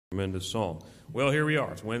Tremendous song. Well, here we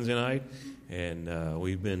are. It's Wednesday night, and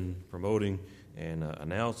we've been promoting and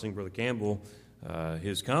announcing Brother Campbell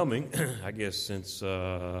his coming, I guess, since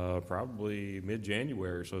probably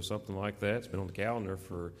mid-January or so, something like that. It's been on the calendar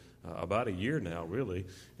for about a year now, really.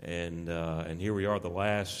 And here we are, the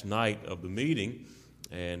last night of the meeting.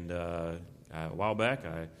 And a while back,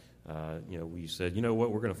 we said, you know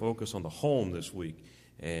what, we're going to focus on the home this week.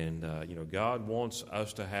 And, God wants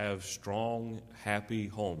us to have strong, happy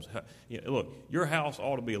homes. Look, your house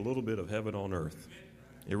ought to be a little bit of heaven on earth.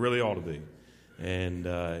 It really ought to be. And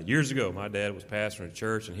years ago, my dad was pastoring a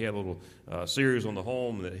church, and he had a little series on the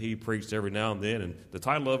home that he preached every now and then. And the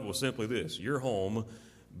title of it was simply this: Your Home,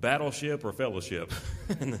 Battleship or Fellowship?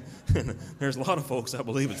 And there's a lot of folks, I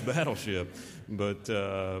believe it's battleship. But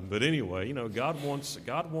anyway, God wants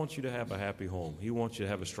you to have a happy home. He wants you to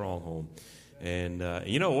have a strong home. And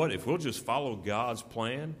you know what? If we'll just follow God's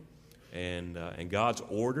plan and God's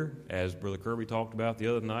order, as Brother Kirby talked about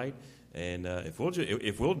the other night, and if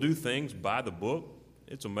we'll do things by the book,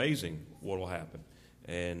 it's amazing what will happen.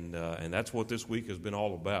 And that's what this week has been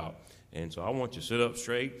all about. And so I want you to sit up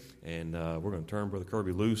straight, and we're going to turn Brother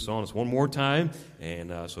Kirby loose on us one more time.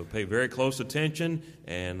 And so pay very close attention.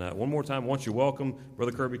 And one more time, I want you to welcome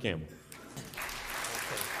Brother Kirby Campbell.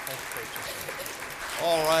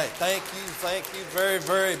 All right, thank you very,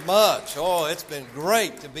 very much. Oh, it's been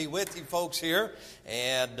great to be with you folks here.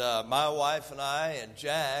 And my wife and I and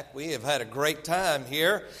Jack, we have had a great time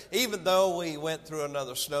here. Even though we went through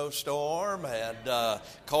another snowstorm and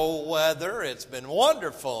cold weather, it's been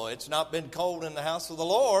wonderful. It's not been cold in the house of the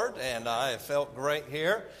Lord, and I have felt great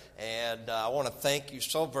here. And I want to thank you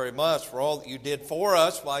so very much for all that you did for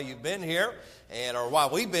us while you've been here, or while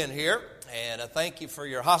we've been here. And thank you for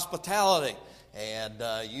your hospitality. And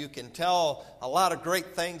you can tell a lot of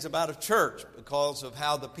great things about a church because of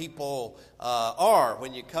how the people are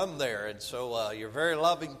when you come there. And so you're very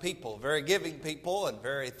loving people, very giving people, and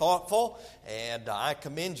very thoughtful. And I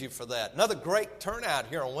commend you for that. Another great turnout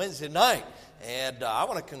here on Wednesday night. And I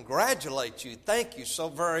want to congratulate you. Thank you so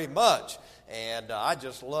very much. And I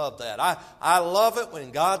just love that. I love it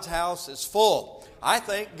when God's house is full. I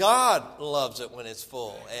think God loves it when it's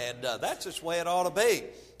full. And that's just the way it ought to be.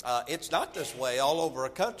 It's not this way all over a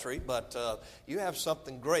country, but you have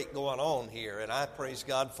something great going on here, and I praise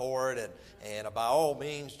God for it. And by all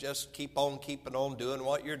means, just keep on keeping on doing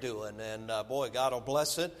what you're doing. And boy, God will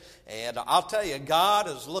bless it. And I'll tell you, God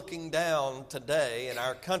is looking down today in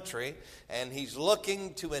our country, and He's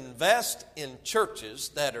looking to invest in churches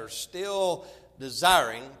that are still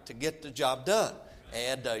desiring to get the job done.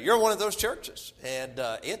 And you're one of those churches. And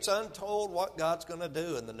it's untold what God's going to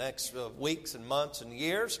do in the next weeks and months and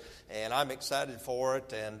years. And I'm excited for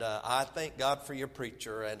it. And I thank God for your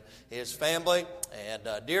preacher and his family. And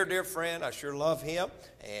dear friend, I sure love him.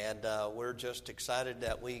 And we're just excited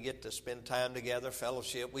that we get to spend time together,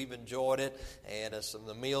 fellowship. We've enjoyed it. And some of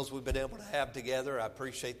the meals we've been able to have together, I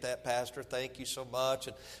appreciate that, Pastor. Thank you so much.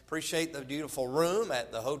 And appreciate the beautiful room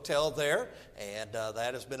at the hotel there. And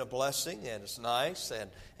that has been a blessing, and it's nice.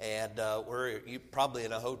 And we're probably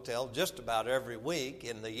in a hotel just about every week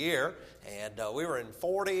in the year. And we were in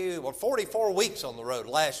 44 weeks on the road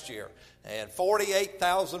last year. And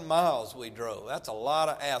 48,000 miles we drove. That's a lot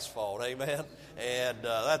of asphalt, amen? And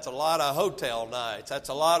that's a lot of hotel nights. That's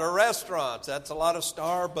a lot of restaurants. That's a lot of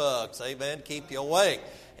Starbucks, amen? Keep you awake.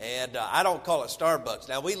 And I don't call it Starbucks.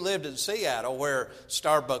 Now, we lived in Seattle where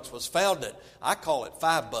Starbucks was founded. I call it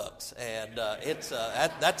 $5. And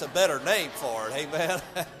that's a better name for it, amen?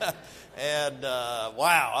 And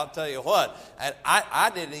wow, I'll tell you what,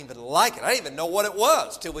 I didn't even like it. I didn't even know what it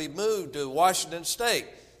was till we moved to Washington State.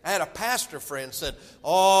 I had a pastor friend said,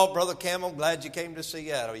 "Oh, Brother Campbell, I'm glad you came to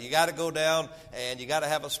Seattle. You got to go down and you got to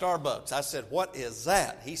have a Starbucks." I said, "What is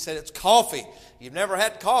that?" He said, "It's coffee. You've never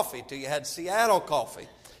had coffee till you had Seattle coffee."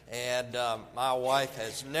 And my wife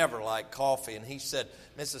has never liked coffee. And he said,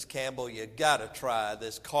 "Mrs. Campbell, you got to try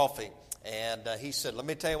this coffee." And he said, "Let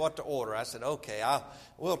me tell you what to order." I said, "Okay,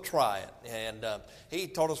 we'll try it." And he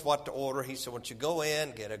told us what to order. He said, "Once you go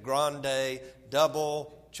in, get a grande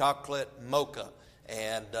double chocolate mocha."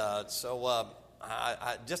 And so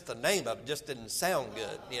just the name of it just didn't sound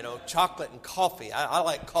good. Chocolate and coffee. I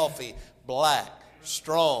like coffee black,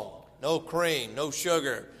 strong, no cream, no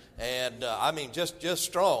sugar. And just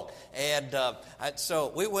strong. And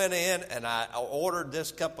so we went in, and I ordered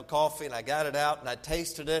this cup of coffee, and I got it out, and I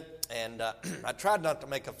tasted it. And I tried not to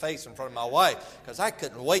make a face in front of my wife because I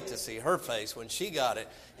couldn't wait to see her face when she got it,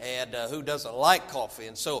 and who doesn't like coffee.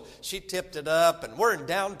 And so she tipped it up, and we're in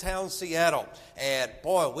downtown Seattle. And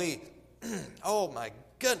boy, oh my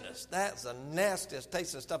goodness, that's the nastiest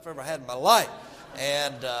tasting stuff I've ever had in my life.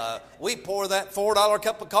 And we pour that $4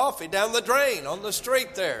 cup of coffee down the drain on the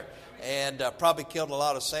street there. And probably killed a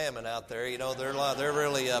lot of salmon out there. You know, they're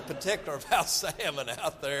really particular about salmon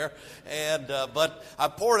out there. And but I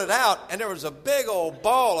poured it out, and there was a big old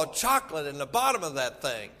ball of chocolate in the bottom of that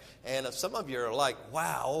thing. And some of you are like,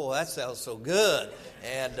 wow, oh, that sounds so good.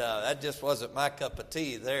 And that just wasn't my cup of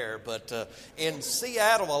tea there. But in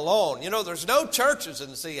Seattle alone, you know, there's no churches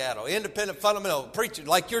in Seattle, independent fundamental preaching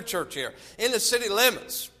like your church here, in the city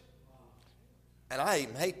limits. And I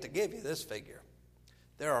even hate to give you this figure.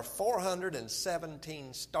 There are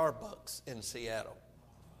 417 Starbucks in Seattle,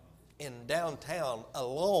 in downtown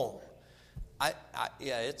alone.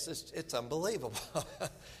 It's unbelievable.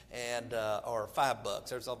 And or $5.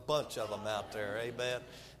 There's a bunch of them out there. Amen.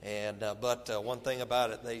 And but one thing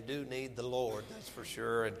about it, they do need the Lord. That's for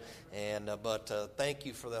sure. But thank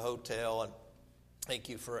you for the hotel, and thank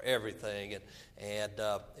you for everything. And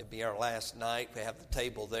it'll be our last night. We have the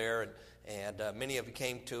table there, and many of you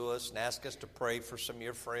came to us and asked us to pray for some of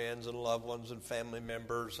your friends and loved ones and family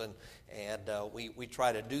members, and we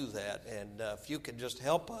try to do that. And if you could just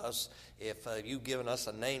help us, if you've given us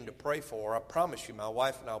a name to pray for, I promise you, my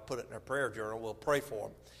wife and I will put it in our prayer journal. We'll pray for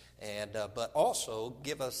them. And but also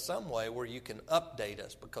give us some way where you can update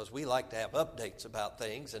us, because we like to have updates about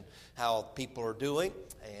things and how people are doing.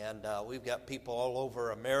 And we've got people all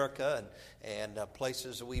over America and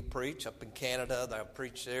places that we preach up in Canada that I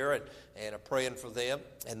preach there, and I'm praying for them.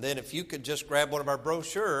 And then if you could just grab one of our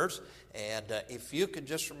brochures, and if you could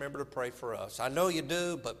just remember to pray for us. I know you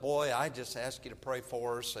do, but boy, I just ask you to pray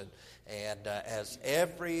for us. And as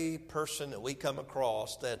every person that we come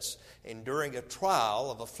across that's enduring a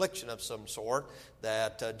trial of affliction of some sort,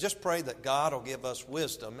 that just pray that God will give us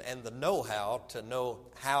wisdom and the know-how to know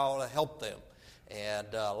how to help them. And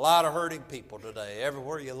a lot of hurting people today,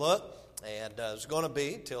 everywhere you look. And it's going to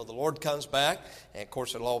be till the Lord comes back. And, of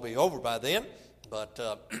course, it'll all be over by then. But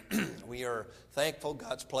we are thankful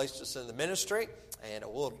God's placed us in the ministry. And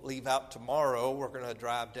we'll leave out tomorrow. We're going to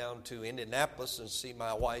drive down to Indianapolis and see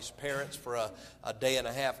my wife's parents for a day and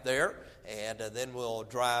a half there. And then we'll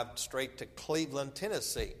drive straight to Cleveland,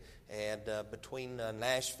 Tennessee. And between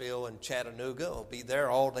Nashville and Chattanooga, we'll be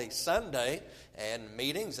there all day Sunday and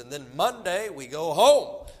meetings. And then Monday, we go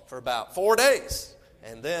home for about 4 days.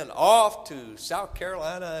 And then off to South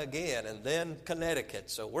Carolina again, and then Connecticut.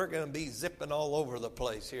 So we're going to be zipping all over the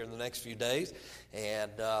place here in the next few days. And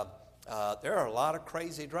there are a lot of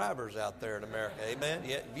crazy drivers out there in America. Amen?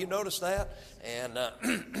 Yeah, have you noticed that? And,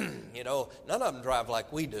 you know, none of them drive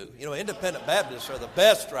like we do. You know, independent Baptists are the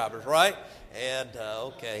best drivers, right? And,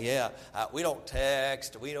 we don't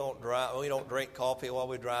text, we don't drive, we don't drink coffee while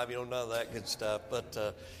we drive, you know, none of that good stuff.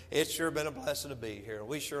 But it's sure been a blessing to be here.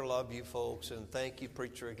 We sure love you folks, and thank you,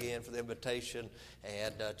 preacher, again for the invitation.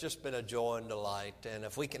 And just been a joy and delight. And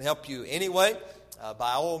if we can help you anyway,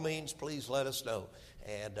 by all means, please let us know.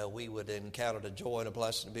 And we would encounter the joy and a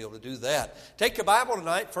blessing to be able to do that. Take your Bible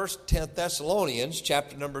tonight, 1 Thessalonians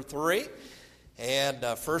chapter number 3. And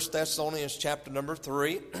 1 Thessalonians chapter number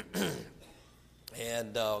 3.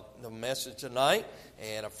 And the message tonight,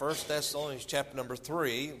 and 1 Thessalonians chapter number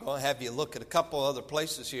 3. I'm going to have you look at a couple other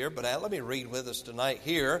places here, but let me read with us tonight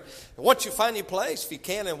here. And once you find your place, if you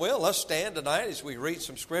can and will, let's stand tonight as we read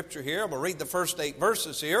some scripture here. I'm going to read the first 8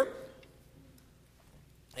 verses here.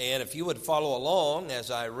 And if you would follow along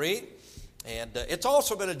as I read. And it's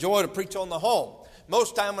also been a joy to preach on the home.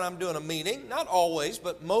 Most time when I'm doing a meeting, not always,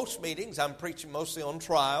 but most meetings, I'm preaching mostly on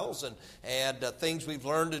trials and things we've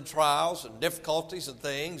learned in trials and difficulties and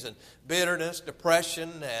things, and bitterness, depression,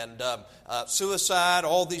 and suicide,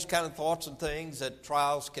 all these kind of thoughts and things that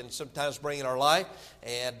trials can sometimes bring in our life.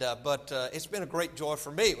 And but it's been a great joy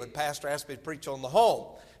for me when Pastor asked me to preach on the home.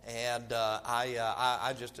 And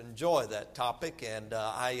I just enjoy that topic, and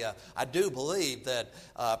I do believe that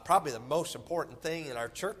probably the most important thing in our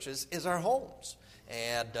churches is our homes.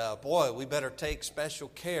 And boy, we better take special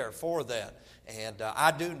care for that. And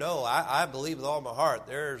I do know, I believe with all my heart,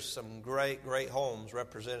 there's some great, great homes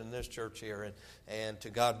represented in this church here, and to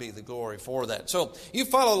God be the glory for that. So you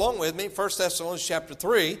follow along with me, 1 Thessalonians chapter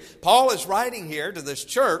 3. Paul is writing here to this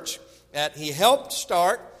church that he helped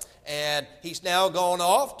start. And he's now gone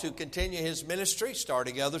off to continue his ministry,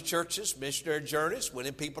 starting other churches, missionary journeys,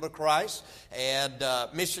 winning people to Christ, and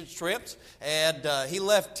mission trips. And he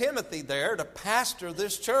left Timothy there to pastor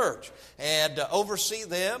this church and oversee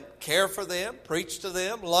them, care for them, preach to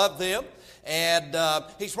them, love them. And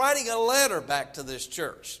he's writing a letter back to this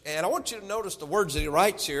church. And I want you to notice the words that he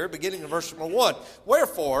writes here, beginning in verse number 1.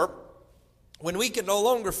 Wherefore, when we can no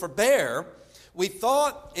longer forbear, we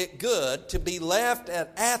thought it good to be left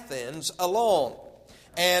at Athens alone,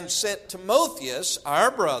 and sent Timotheus,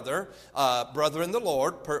 our brother, brother in the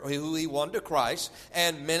Lord, who he won to Christ,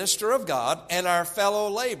 and minister of God, and our fellow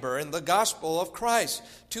laborer in the gospel of Christ,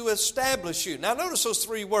 to establish you. Now notice those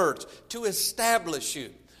three words, to establish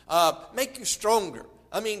you, make you stronger.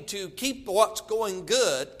 I mean, to keep what's going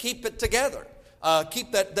good, keep it together.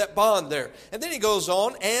 Keep that bond there. And then he goes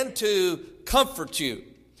on, and to comfort you.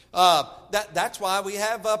 That's why we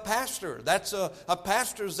have a pastor. That's a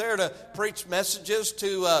pastor's there to preach messages,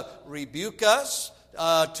 to rebuke us,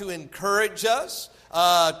 to encourage us,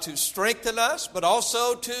 to strengthen us, but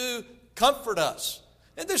also to comfort us.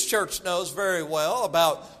 And this church knows very well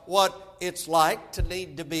about what it's like to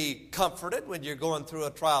need to be comforted when you're going through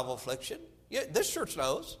a trial of affliction. Yeah, this church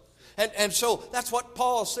knows. And so that's what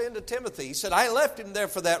Paul's saying to Timothy. He said, I left him there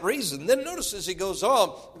for that reason. Then notice as he goes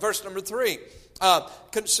on, verse number 3.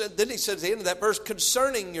 Then he says at the end of that verse,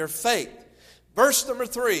 concerning your faith. Verse number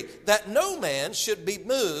 3, that no man should be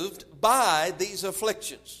moved by these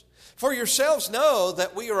afflictions. For yourselves know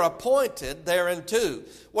that we are appointed thereunto.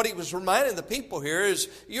 What he was reminding the people here is,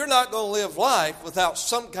 you're not going to live life without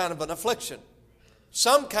some kind of an affliction,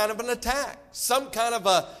 some kind of an attack, some kind of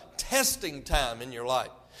a testing time in your life.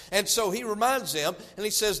 And so he reminds them, and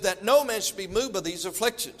he says that no man should be moved by these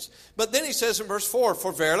afflictions. But then he says in verse 4,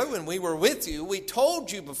 for verily when we were with you, we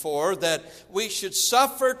told you before that we should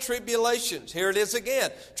suffer tribulations. Here it is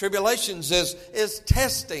again. Tribulations is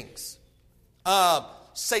testings,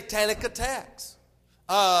 satanic attacks,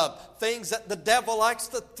 things that the devil likes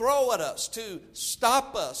to throw at us, to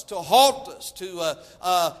stop us, to halt us, to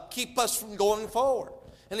keep us from going forward.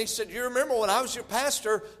 And he said, you remember when I was your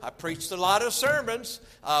pastor, I preached a lot of sermons.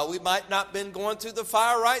 We might not have been going through the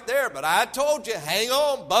fire right there, but I told you, hang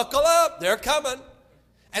on, buckle up, they're coming.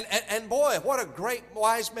 And boy, what a great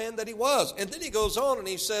wise man that he was. And then he goes on and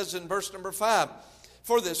he says in verse number 5,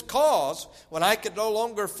 for this cause, when I could no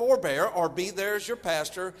longer forbear or be there as your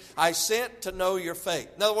pastor, I sent to know your faith.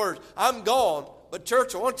 In other words, I'm gone, but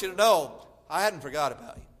church, I want you to know, I hadn't forgot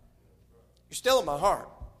about you. You're still in my heart.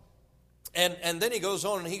 And then he goes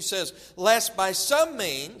on and he says, lest by some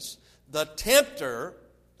means the tempter,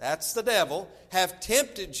 that's the devil, have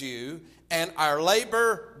tempted you and our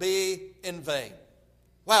labor be in vain.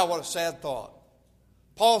 Wow, what a sad thought.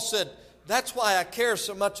 Paul said, that's why I care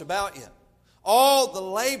so much about you. All the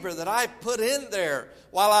labor that I put in there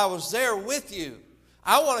while I was there with you,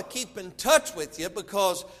 I want to keep in touch with you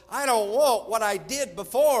because I don't want what I did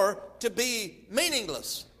before to be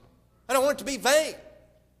meaningless. I don't want it to be vain.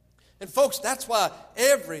 And folks, that's why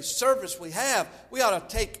every service we have, we ought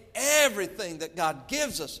to take everything that God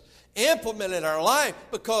gives us, implement it in our life,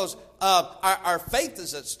 because our faith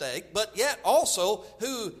is at stake, but yet also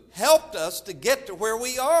who helped us to get to where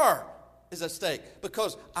we are is at stake.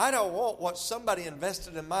 Because I don't want what somebody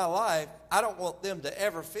invested in my life, I don't want them to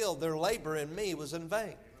ever feel their labor in me was in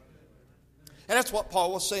vain. And that's what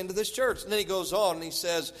Paul was saying to this church. And then he goes on and he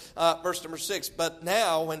says, verse number 6, but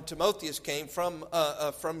now when Timotheus came from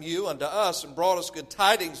you unto us and brought us good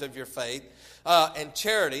tidings of your faith and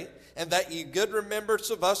charity, and that ye good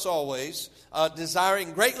remembrance of us always,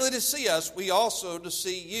 desiring greatly to see us, we also to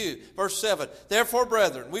see you. Verse 7, therefore,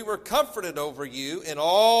 brethren, we were comforted over you in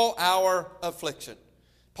all our affliction.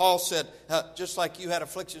 Paul said, just like you had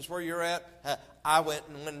afflictions where you're at, I went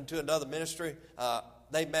into another ministry.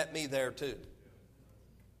 They met me there too.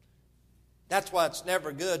 That's why it's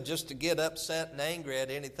never good just to get upset and angry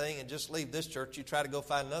at anything and just leave this church. You try to go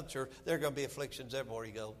find another church, there are going to be afflictions everywhere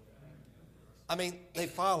you go. I mean, they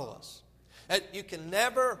follow us. And you can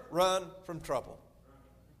never run from trouble.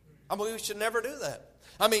 I mean, we should never do that.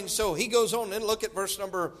 I mean, so he goes on and look at verse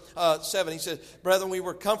number 7. He says, brethren, we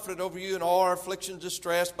were comforted over you in all our afflictions,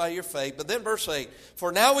 distressed by your faith. But then verse 8,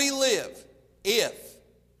 for now we live, if,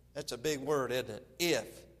 that's a big word, isn't it? If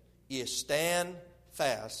ye stand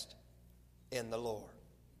fast in the Lord.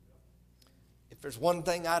 If there's one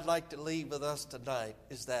thing I'd like to leave with us tonight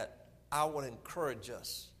is that I want to encourage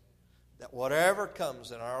us that whatever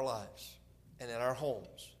comes in our lives and in our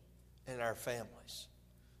homes and in our families,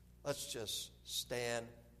 let's just stand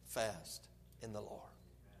fast in the Lord.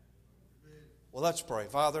 Well, let's pray.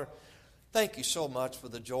 Father, thank you so much for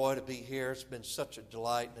the joy to be here. It's been such a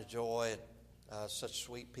delight and a joy, and such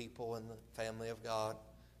sweet people in the family of God.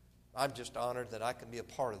 I'm just honored that I can be a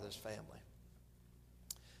part of this family.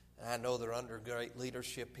 And I know they're under great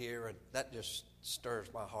leadership here, and that just stirs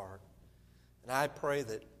my heart. And I pray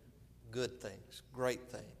that good things,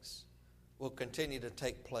 great things, will continue to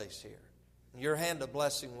take place here. And your hand of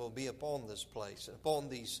blessing will be upon this place, and upon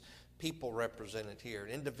these people represented here,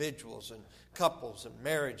 individuals and couples and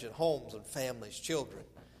marriage and homes and families, children.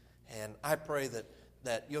 And I pray that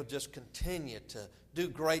that you'll just continue to do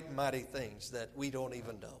great and mighty things that we don't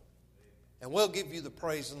even know. And we'll give you the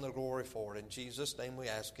praise and the glory for it. In Jesus' name we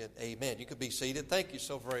ask it. Amen. You could be seated. Thank you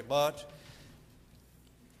so very much.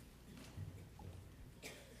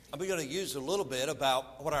 I'm going to use a little bit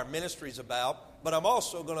about what our ministry is about, but I'm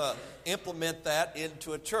also going to implement that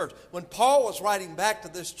into a church. When Paul was writing back to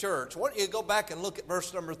this church, I want you to go back and look at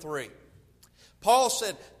verse number 3. Paul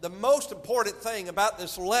said, the most important thing about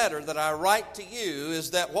this letter that I write to you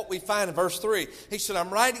is that what we find in verse 3. He said, I'm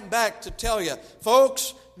writing back to tell you,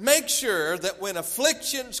 folks, make sure that when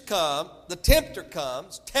afflictions come, the tempter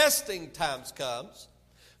comes, testing times comes,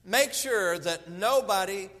 make sure that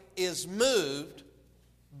nobody is moved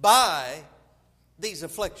by these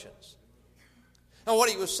afflictions. And what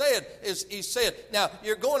he was saying is, he said, now,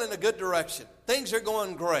 you're going in a good direction. Things are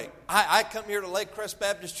going great. I come here to Lake Crest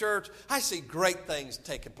Baptist Church. I see great things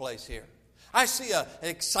taking place here. I see an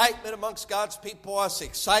excitement amongst God's people. I see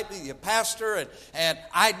excitement in your pastor, and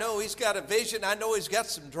I know he's got a vision. I know he's got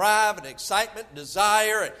some drive and excitement and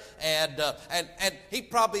desire, and he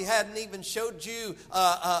probably hadn't even showed you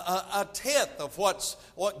a tenth of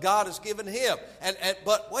what God has given him.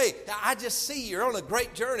 But wait, I just see you're on a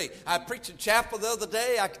great journey. I preached in chapel the other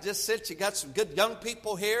day. I could just sense you got some good young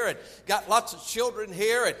people here, and got lots of children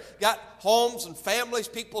here, and got homes and families.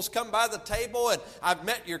 People's come by the table, and I've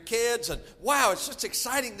met your kids, and wow, it's just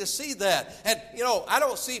exciting to see that. And, you know, I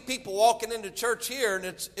don't see people walking into church here and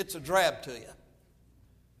it's a drab to you.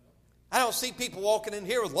 I don't see people walking in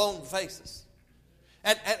here with lone faces.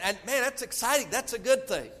 And man, that's exciting. That's a good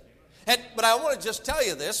thing. But I want to just tell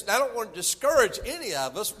you this, and I don't want to discourage any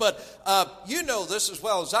of us, but you know this as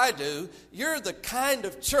well as I do. You're the kind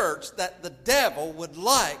of church that the devil would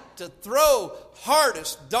like to throw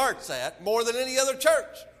hardest darts at more than any other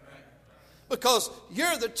church. Because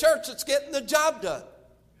you're the church that's getting the job done.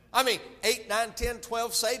 I mean, 8, 9, 10,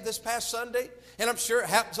 12 saved this past Sunday. And I'm sure it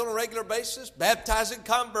happens on a regular basis. Baptizing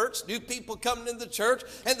converts, new people coming into the church.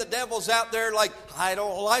 And the devil's out there like, I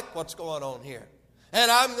don't like what's going on here.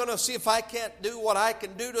 And I'm going to see if I can't do what I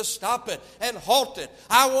can do to stop it and halt it.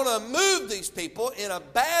 I want to move these people in a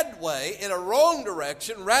bad way, in a wrong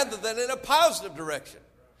direction, rather than in a positive direction.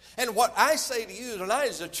 And what I say to you tonight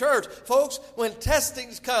as a church, folks, when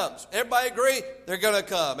testings comes, everybody agree? They're going to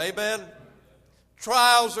come. Amen?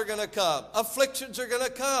 Trials are going to come. Afflictions are going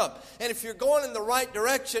to come. And if you're going in the right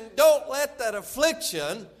direction, don't let that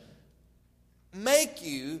affliction make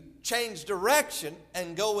you change direction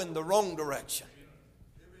and go in the wrong direction.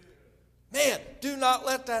 Man, do not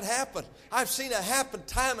let that happen. I've seen it happen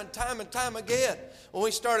time and time and time again. When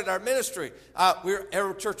we started our ministry,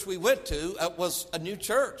 every church we went to was a new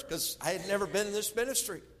church because I had never been in this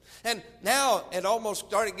ministry. And now, it almost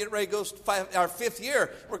started getting ready to go to our 5th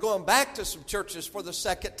year, we're going back to some churches for the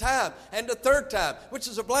 2nd time and the 3rd time, which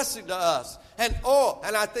is a blessing to us. And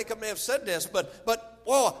I think I may have said this, but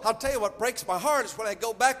I'll tell you what breaks my heart is when I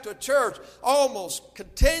go back to a church, almost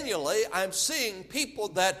continually, I'm seeing people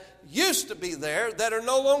that used to be there that are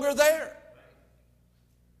no longer there.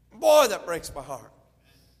 Boy, that breaks my heart.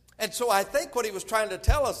 And so I think what he was trying to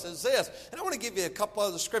tell us is this. And I want to give you a couple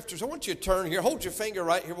other scriptures. I want you to turn here. Hold your finger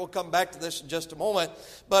right here. We'll come back to this in just a moment.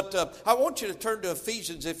 But I want you to turn to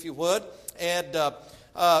Ephesians, if you would, and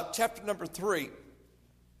chapter number 3.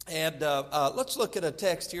 And let's look at a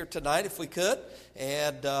text here tonight, if we could.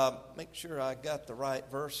 And make sure I got the right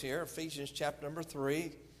verse here. Ephesians chapter number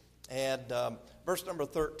 3 and verse number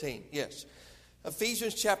 13. Yes.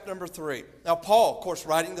 Ephesians chapter number 3. Now, Paul, of course,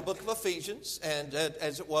 writing the book of Ephesians, and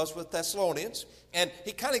as it was with Thessalonians, and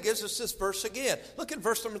he kind of gives us this verse again. Look at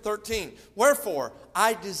verse number 13. Wherefore,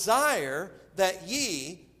 I desire that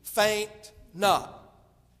ye faint not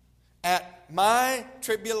at my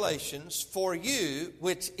tribulations for you,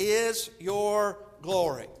 which is your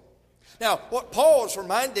glory. Now, what Paul is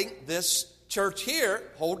reminding this church here,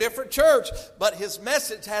 whole different church, but his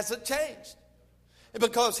message hasn't changed.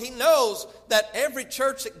 Because he knows that every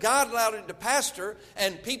church that God allowed him to pastor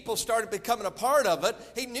and people started becoming a part of it,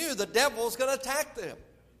 he knew the devil was going to attack them.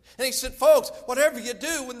 And he said, folks, whatever you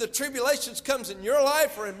do when the tribulations comes in your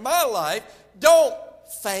life or in my life, don't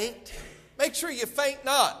faint. Make sure you faint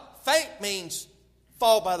not. Faint means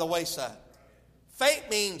fall by the wayside. Faint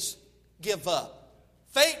means give up.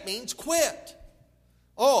 Faint means quit.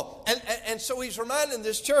 And so he's reminding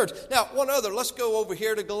this church. Now, one other, let's go over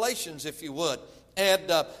here to Galatians, if you would.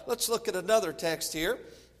 And let's look at another text here.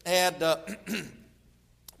 And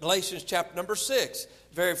Galatians chapter number 6.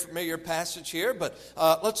 Very familiar passage here, but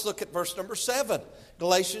let's look at verse number 7.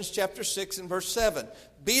 Galatians chapter 6 and verse 7.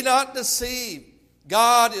 Be not deceived.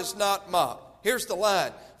 God is not mocked. Here's the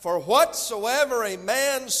line. For whatsoever a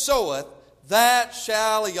man soweth, that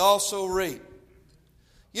shall he also reap.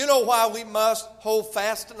 You know why we must hold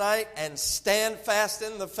fast tonight and stand fast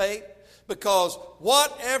in the faith? Because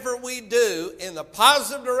whatever we do in the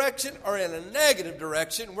positive direction or in a negative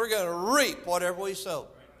direction, we're going to reap whatever we sow.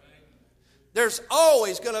 There's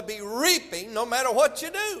always going to be reaping no matter what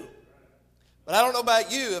you do. But I don't know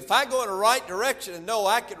about you. If I go in the right direction and know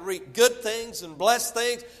I can reap good things and blessed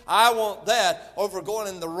things, I want that over going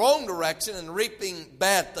in the wrong direction and reaping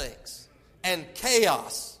bad things and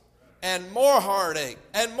chaos and more heartache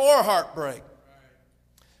and more heartbreak.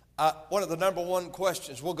 One of the number one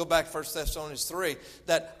questions, we'll go back to 1 Thessalonians 3,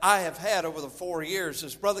 that I have had over the 4 years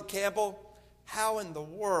is, Brother Campbell, how in the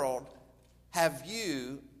world have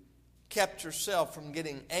you kept yourself from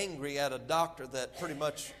getting angry at a doctor that pretty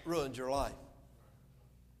much ruined your life?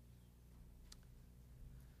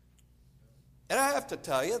 And I have to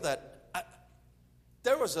tell you that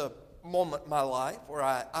there was a moment in my life where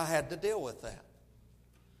I had to deal with that.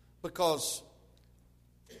 Because,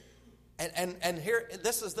 and here,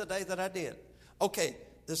 this is the day that I did. Okay,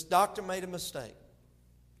 this doctor made a mistake.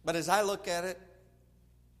 But as I look at it,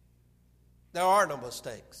 there are no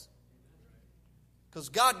mistakes. Because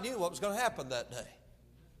God knew what was going to happen that day.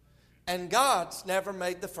 And God's never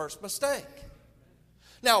made the first mistake.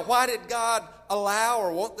 Now, why did God allow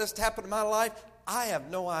or want this to happen in my life? I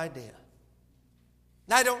have no idea.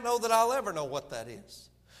 And I don't know that I'll ever know what that is.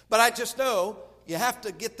 But I just know you have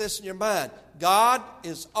to get this in your mind. God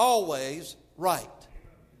is always right.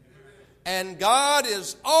 And God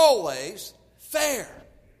is always fair.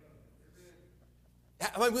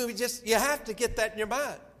 I mean, you have to get that in your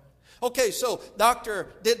mind. Okay, so doctor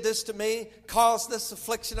did this to me, caused this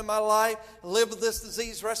affliction in my life, lived with this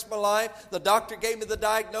disease the rest of my life. The doctor gave me the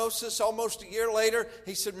diagnosis almost a year later.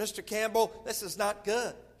 He said, Mr. Campbell, this is not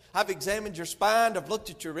good. I've examined your spine. I've looked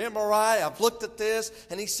at your MRI. I've looked at this.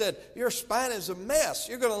 And he said, your spine is a mess.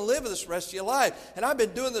 You're going to live with this the rest of your life. And I've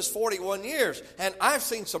been doing this 41 years. And I've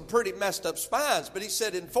seen some pretty messed up spines. But he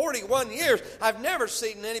said, in 41 years, I've never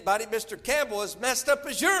seen anybody, Mr. Campbell, as messed up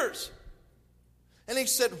as yours. And he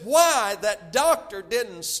said, why that doctor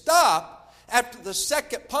didn't stop after the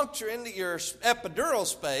second puncture into your epidural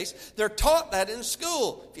space. They're taught that in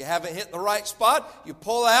school. If you haven't hit the right spot, you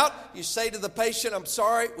pull out, you say to the patient, I'm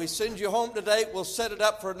sorry, we send you home today, we'll set it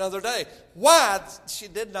up for another day. Why she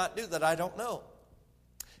did not do that, I don't know.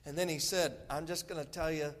 And then he said, I'm just going to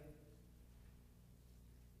tell you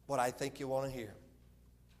what I think you want to hear.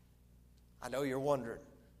 I know you're wondering,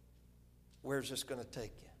 where's this going to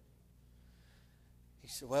take you? He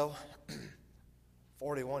said, well,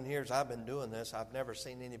 41 years I've been doing this. I've never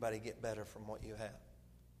seen anybody get better from what you have.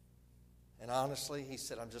 And honestly, he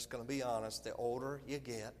said, I'm just going to be honest. The older you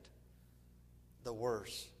get, the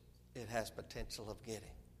worse it has potential of getting.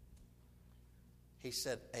 He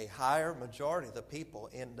said, a higher majority of the people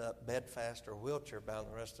end up bedfast or wheelchair bound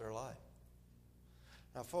the rest of their life.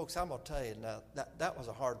 Now, folks, I'm going to tell you, now that was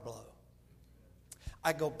a hard blow.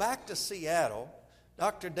 I go back to Seattle.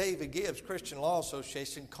 Dr. David Gibbs, Christian Law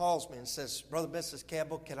Association, calls me and says, Brother Mrs.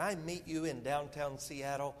 Campbell, can I meet you in downtown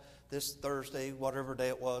Seattle this Thursday, whatever day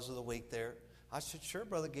it was of the week there? I said, sure,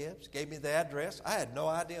 Brother Gibbs. Gave me the address. I had no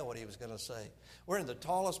idea what he was going to say. We're in the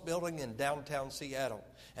tallest building in downtown Seattle.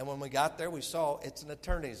 And when we got there, we saw it's an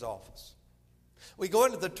attorney's office. We go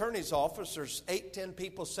into the attorney's office. There's 8-10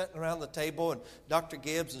 people sitting around the table, and Dr.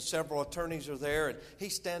 Gibbs and several attorneys are there. And he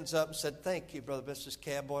stands up and said, thank you, Brother Mrs.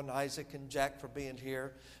 Campbell and Isaac and Jack for being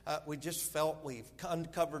here. We just felt we've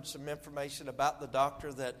uncovered some information about the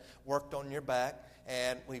doctor that worked on your back,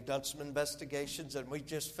 and we've done some investigations, and we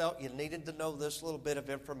just felt you needed to know this little bit of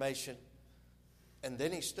information. And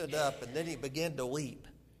then he stood up, and then he began to weep.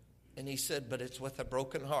 And he said, but it's with a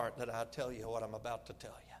broken heart that I tell you what I'm about to tell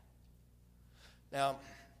you. Now,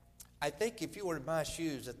 I think if you were in my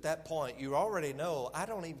shoes at that point, you already know, I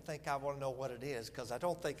don't even think I want to know what it is because I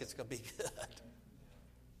don't think it's going to be good.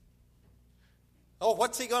 Oh,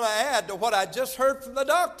 what's he going to add to what I just heard from the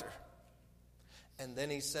doctor? And then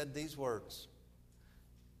he said these words.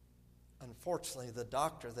 Unfortunately, the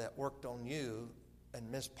doctor that worked on you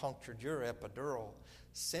and mispunctured your epidural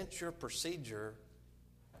since your procedure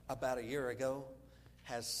about a year ago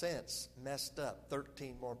has since messed up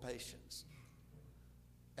 13 more patients.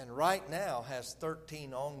 And right now has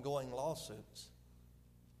 13 ongoing lawsuits.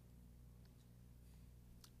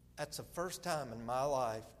 That's the first time in my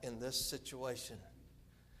life in this situation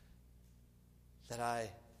that I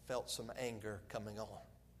felt some anger coming on.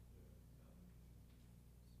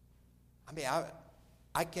 I mean,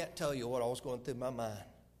 I can't tell you what I was going through my mind.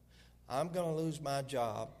 I'm going to lose my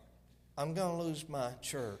job. I'm going to lose my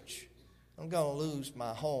church. I'm going to lose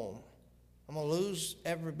my home. I'm going to lose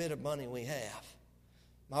every bit of money we have.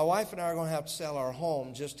 My wife and I are going to have to sell our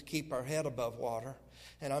home just to keep our head above water.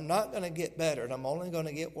 And I'm not going to get better, and I'm only going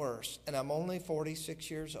to get worse. And I'm only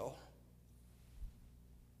 46 years old.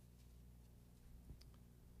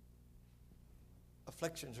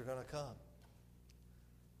 Afflictions are going to come.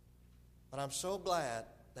 But I'm so glad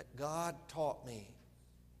that God taught me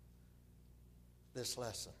this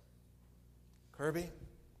lesson. Kirby,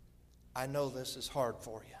 I know this is hard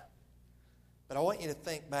for you. But I want you to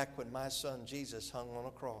think back when my son Jesus hung on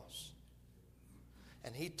a cross.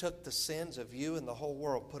 And he took the sins of you and the whole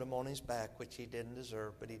world, put them on his back, which he didn't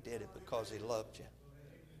deserve, but he did it because he loved you.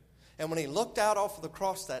 And when he looked out off of the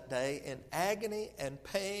cross that day in agony and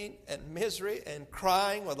pain and misery and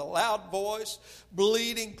crying with a loud voice,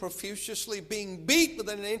 bleeding profusely, being beat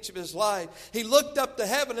within an inch of his life, he looked up to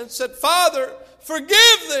heaven and said, Father,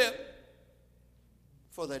 forgive them,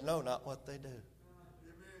 for they know not what they do.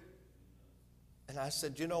 And I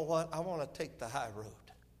said, you know what? I want to take the high road.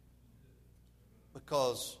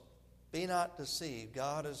 Because be not deceived,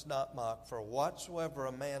 God is not mocked. For whatsoever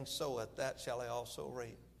a man soweth, that shall he also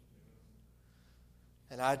reap.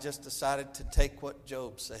 And I just decided to take what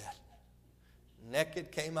Job said.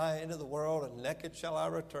 Naked came I into the world, and naked shall I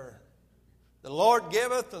return. The Lord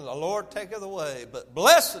giveth, and the Lord taketh away. But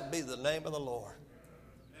blessed be the name of the Lord.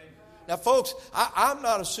 Now, folks, I'm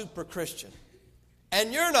not a super Christian.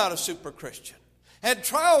 And you're not a super Christian. And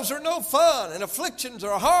trials are no fun, and afflictions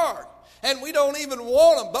are hard. And we don't even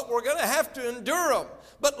want them, but we're going to have to endure them.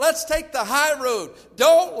 But let's take the high road.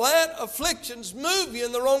 Don't let afflictions move you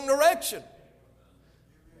in the wrong direction.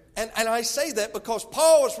 And I say that because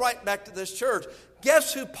Paul was writing back to this church.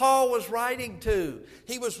 Guess who Paul was writing to?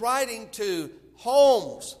 He was writing to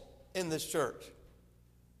homes in this church.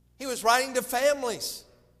 He was writing to families.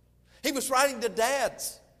 He was writing to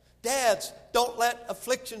dads. Dads, don't let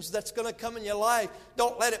afflictions that's going to come in your life,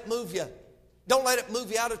 don't let it move you. Don't let it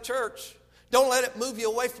move you out of church. Don't let it move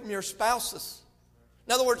you away from your spouses.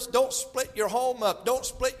 In other words, don't split your home up. Don't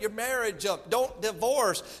split your marriage up. Don't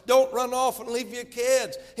divorce. Don't run off and leave your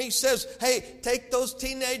kids. He says, hey, take those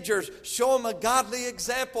teenagers. Show them a godly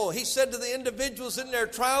example. He said to the individuals in there,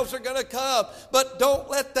 trials are going to come. But don't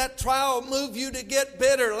let that trial move you to get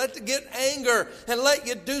bitter. Let it get anger and let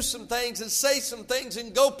you do some things and say some things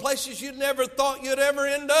and go places you never thought you'd ever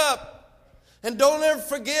end up. And don't ever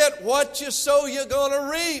forget, what you sow, you're going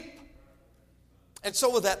to reap. And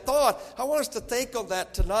so with that thought, I want us to think on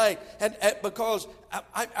that tonight. And because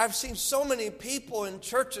I've seen so many people in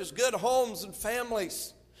churches, good homes and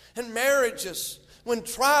families and marriages, when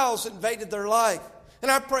trials invaded their life.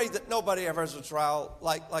 And I pray that nobody ever has a trial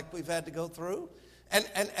like we've had to go through.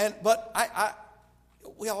 But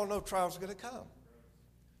we all know trials are going to come.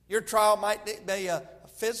 Your trial might be a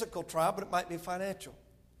physical trial, but it might be financial.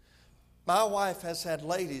 My wife has had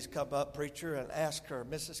ladies come up, preacher, and ask her,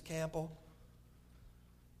 Mrs. Campbell,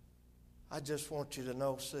 I just want you to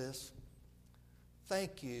know, sis,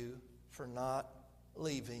 thank you for not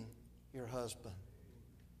leaving your husband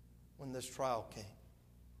when this trial came.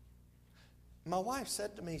 My wife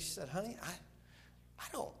said to me, she said, honey, I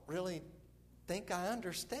don't really think I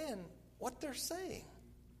understand what they're saying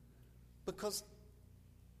because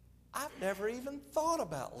I've never even thought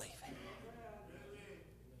about leaving.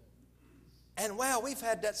 And wow, we've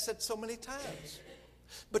had that said so many times.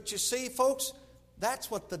 But you see, folks,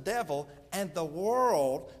 that's what the devil and the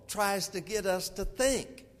world tries to get us to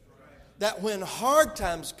think. That when hard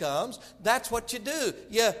times comes, that's what you do.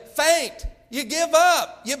 You faint. You give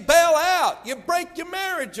up. You bail out. You break your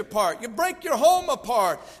marriage apart. You break your home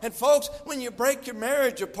apart. And folks, when you break your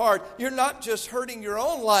marriage apart, you're not just hurting your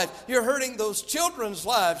own life. You're hurting those children's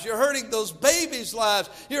lives. You're hurting those babies' lives.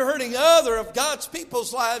 You're hurting other of God's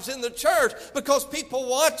people's lives in the church because people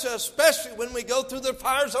watch us, especially when we go through the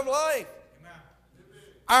fires of life.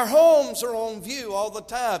 Our homes are on view all the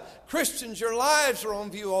time. Christians, your lives are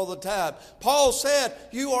on view all the time. Paul said,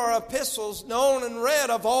 you are epistles known and read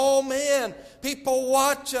of all men. People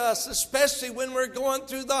watch us, especially when we're going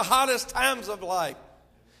through the hottest times of life.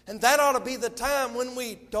 And that ought to be the time when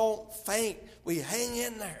we don't faint. We hang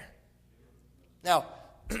in there. Now,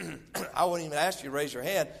 I wouldn't even ask you to raise your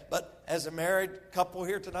hand, but as a married couple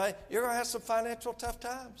here tonight, you're going to have some financial tough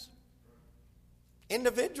times.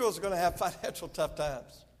 Individuals are going to have financial tough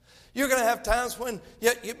times. You're going to have times when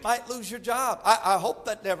you might lose your job. I hope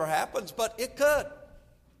that never happens, but it could.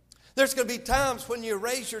 There's going to be times when you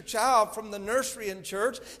raise your child from the nursery in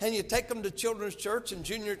church and you take them to children's church and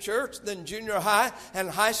junior church, then junior high and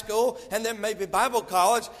high school, and then maybe Bible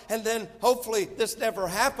college, and then hopefully this never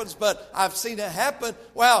happens, but I've seen it happen.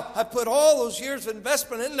 Wow, I put all those years of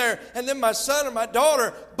investment in there, and then my son or my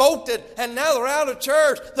daughter bolted, and now they're out of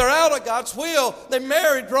church. They're out of God's will. They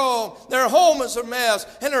married wrong. Their home is a mess,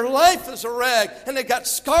 and their life is a wreck, and they got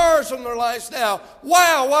scars on their lives now.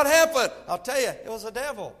 Wow, what happened? I'll tell you, it was the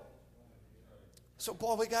devil. So,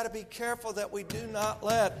 boy, we got to be careful that we do not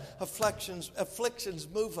let afflictions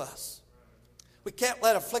move us. We can't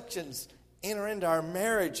let afflictions enter into our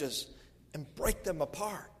marriages and break them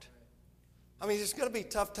apart. I mean, it's going to be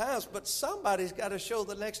tough times, but somebody's got to show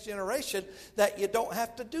the next generation that you don't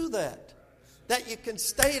have to do that. That you can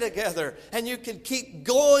stay together and you can keep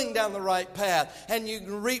going down the right path and you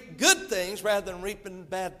can reap good things rather than reaping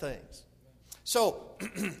bad things. So,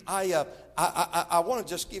 I want to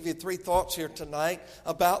just give you 3 thoughts here tonight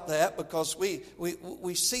about that, because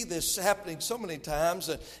we see this happening so many times,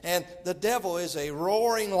 and the devil is a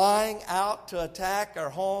roaring lion out to attack our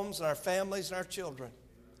homes and our families and our children.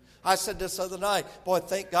 I said this other night, boy,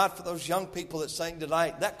 thank God for those young people that sang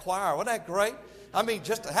tonight. That choir, wasn't that great? I mean,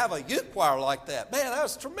 just to have a youth choir like that, man, that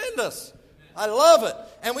was tremendous. I love it.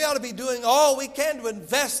 And we ought to be doing all we can to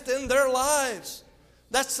invest in their lives.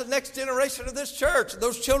 That's the next generation of this church.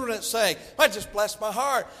 Those children that sang, that just blessed my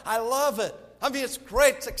heart. I love it. I mean, it's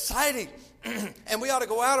great. It's exciting. And we ought to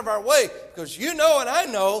go out of our way, because you know and I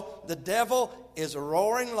know the devil is a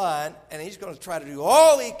roaring lion, and he's going to try to do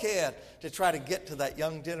all he can to try to get to that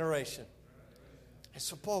young generation. And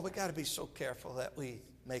so, boy, we got to be so careful that we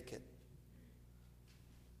make it.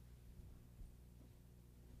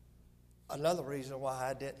 Another reason why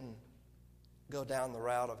I didn't go down the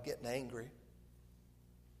route of getting angry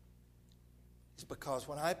is because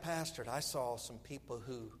when I pastored, I saw some people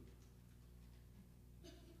who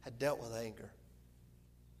had dealt with anger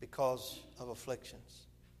because of afflictions.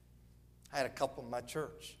 I had a couple in my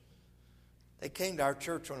church. They came to our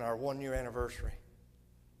church on our 1-year anniversary.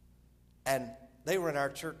 And they were in our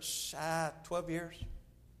church 12 years,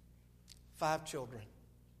 5 children.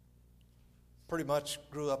 Pretty much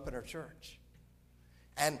grew up in our church.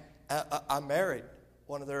 And I married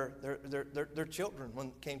one of their children when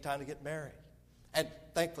it came time to get married. And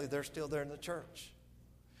thankfully, they're still there in the church.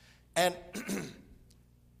 And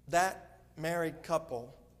that married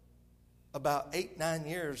couple, about 8-9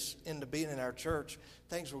 years into being in our church,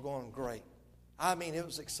 things were going great. I mean, it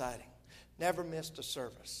was exciting. Never missed a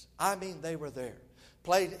service. I mean, they were there.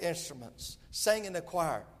 Played instruments, sang in the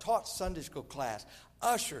choir, taught Sunday school class,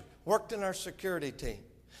 ushered, worked in our security team.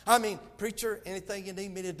 I mean, preacher, anything you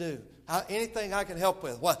need me to do, anything I can help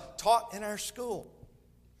with. What? Taught in our school.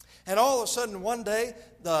 And all of a sudden, one day,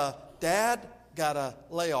 the dad got a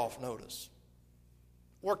layoff notice.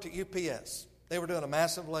 Worked at UPS. They were doing a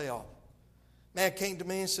massive layoff. Man came to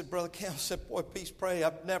me and said, Brother Campbell, said, boy, peace, pray.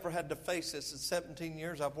 I've never had to face this in 17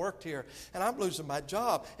 years I've worked here, and I'm losing my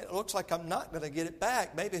job. It looks like I'm not going to get it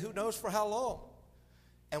back. Maybe who knows for how long.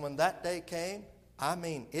 And when that day came, I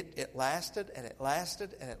mean, it lasted and it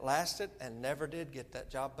lasted and it lasted and never did get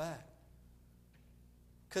that job back.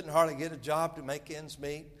 Couldn't hardly get a job to make ends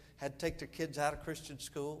meet. Had to take their kids out of Christian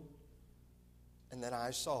school. And then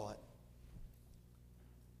I saw it.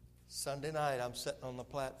 Sunday night, I'm sitting on the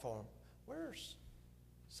platform. Where's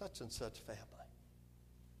such and such family?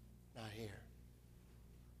 Not here.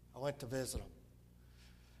 I went to visit them.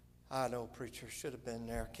 I know, preacher, should have been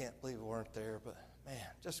there. I can't believe we weren't there, but man,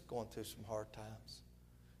 just going through some hard times.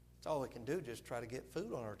 It's all we can do, just try to get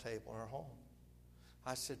food on our table in our home.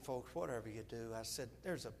 I said, folks, whatever you do, I said,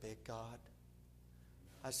 there's a big God.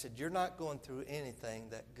 I said, you're not going through anything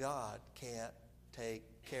that God can't take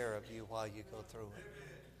care of you while you go through it.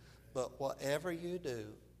 But whatever you do,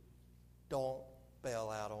 don't bail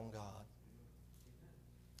out on God.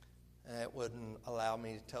 And it wouldn't allow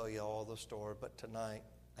me to tell you all the story, but tonight,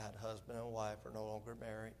 that husband and wife are no longer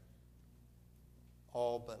married.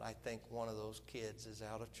 All but I think one of those kids is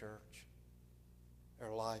out of church.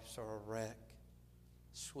 Their lives are a wreck.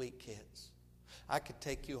 Sweet kids. I could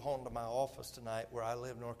take you home to my office tonight where I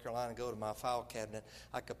live in North Carolina and go to my file cabinet.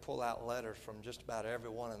 I could pull out letters from just about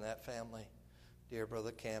everyone in that family. Dear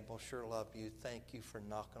Brother Campbell, sure love you. Thank you for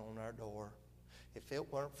knocking on our door. If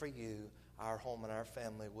it weren't for you, our home and our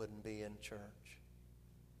family wouldn't be in church.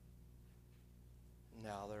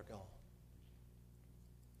 Now they're gone.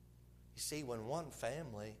 You see, when one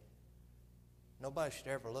family, nobody should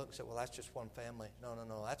ever look and say, well, that's just one family. No.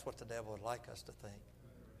 That's what the devil would like us to think.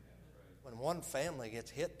 When one family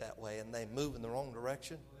gets hit that way and they move in the wrong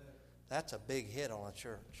direction, that's a big hit on a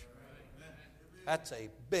church. That's a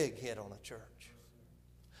big hit on a church.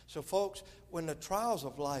 So folks, when the trials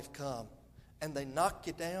of life come and they knock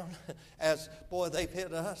you down, as, boy, they've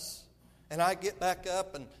hit us, and I get back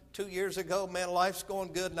up, and 2 years ago, man, life's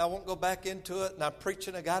going good, and I won't go back into it, and I'm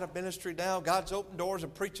preaching. I got a ministry now. God's opened doors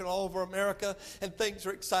and preaching all over America, and things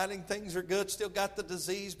are exciting. Things are good. Still got the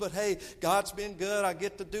disease, but hey, God's been good. I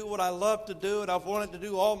get to do what I love to do, and I've wanted to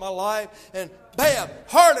do all my life, and bam,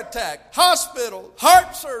 heart attack, hospital,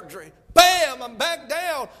 heart surgery. Bam, I'm back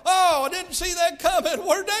down. Oh, I didn't see that coming.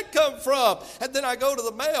 Where'd that come from? And then I go to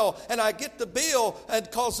the mail and I get the bill, and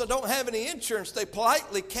because I don't have any insurance, they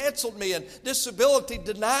politely canceled me and disability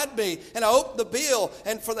denied me. And I opened the bill,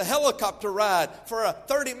 and for the helicopter ride, for a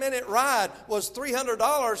 30-minute ride was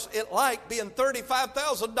 $300. It like being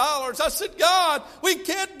 $35,000. I said, God, we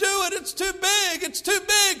can't do it. It's too big. It's too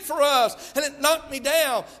big for us. And it knocked me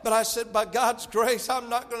down. But I said, by God's grace, I'm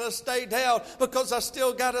not going to stay down, because I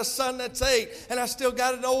still got a son that's 8, and I still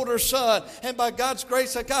got an older son, and by God's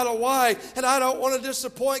grace I got a wife, and I don't want to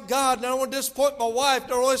disappoint God, and I don't want to disappoint my wife, I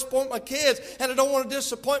don't want to disappoint my kids, and I don't want to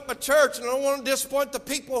disappoint my church, and I don't want to disappoint the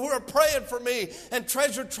people who are praying for me and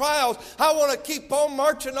treasure trials. I want to keep on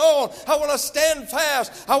marching on. I want to stand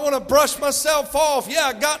fast. I want to brush myself off. Yeah,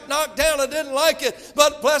 I got knocked down. I didn't like it,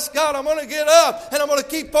 but bless God, I'm going to get up, and I'm going to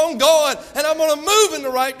keep on going, and I'm going to move in the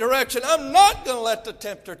right direction. I'm not going to let the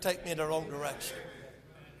tempter take me in the wrong direction.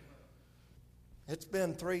 It's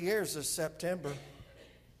been 3 years this September.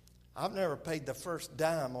 I've never paid the first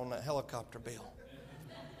dime on that helicopter bill.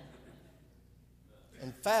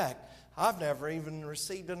 In fact, I've never even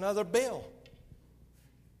received another bill.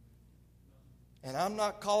 And I'm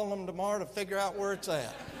not calling them tomorrow to figure out where it's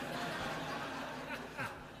at.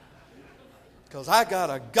 Because I got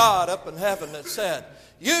a God up in heaven that said,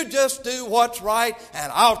 you just do what's right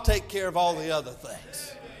and I'll take care of all the other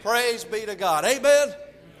things. Praise be to God. Amen?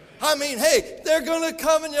 I mean, hey, they're going to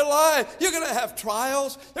come in your life. You're going to have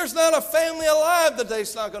trials. There's not a family alive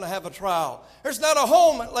that's not going to have a trial. There's not a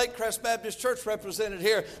home at Lake Crest Baptist Church represented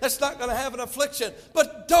here that's not going to have an affliction.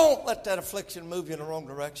 But don't let that affliction move you in the wrong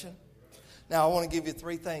direction. Now, I want to give you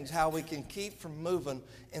 3 things how we can keep from moving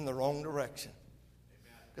in the wrong direction.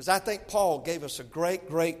 Because I think Paul gave us a great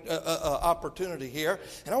opportunity here.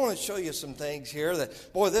 And I want to show you some things here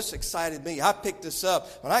that, boy, this excited me. I picked this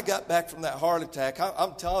up. When I got back from that heart attack,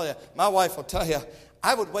 I'm telling you, my wife will tell you,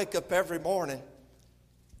 I would wake up every morning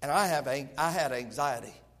and I had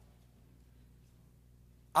anxiety.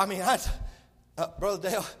 I mean, Brother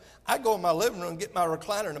Dale, I'd go in my living room and get my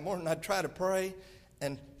recliner in the morning and I'd try to pray,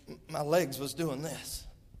 and my legs was doing this.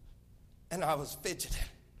 And I was fidgeting.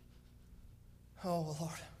 Oh,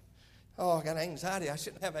 Lord. Oh, I got anxiety. I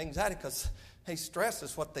shouldn't have anxiety because, hey, stress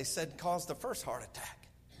is what they said caused the first heart attack.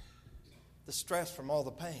 The stress from all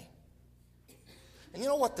the pain. And you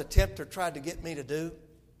know what the tempter tried to get me to do?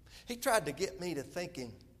 He tried to get me to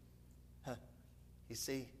thinking, you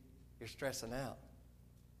see, you're stressing out.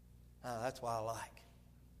 That's why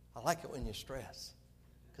I like it when you stress.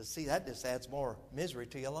 Because, see, that just adds more misery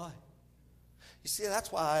to your life. You see,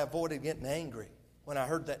 that's why I avoided getting angry when I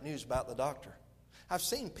heard that news about the doctor. I've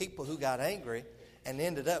seen people who got angry and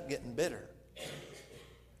ended up getting bitter.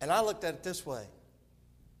 And I looked at it this way.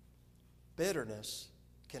 Bitterness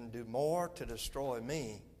can do more to destroy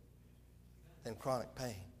me than chronic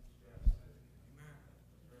pain.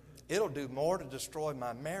 It'll do more to destroy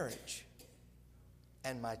my marriage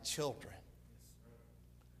and my children.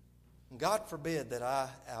 And God forbid that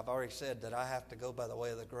I've already said that I have to go by the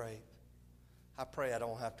way of the grave. I pray I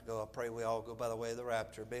don't have to go. I pray we all go by the way of the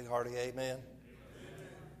rapture. Big hearty amen.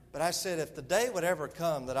 But I said, if the day would ever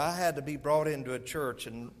come that I had to be brought into a church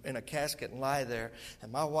and in a casket and lie there,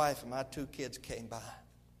 and my wife and my 2 kids came by,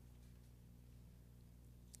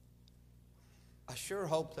 I sure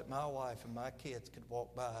hope that my wife and my kids could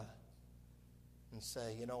walk by and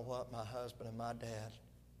say, you know what, my husband and my dad,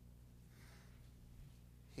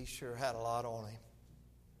 he sure had a lot on him.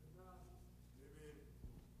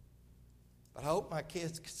 But I hope my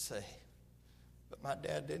kids could say, but my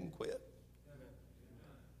dad didn't quit.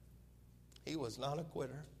 He was not a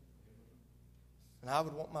quitter. And I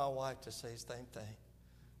would want my wife to say the same thing.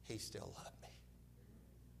 He still loved me.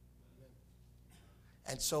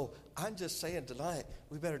 And so I'm just saying tonight,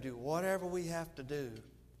 we better do whatever we have to do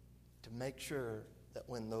to make sure that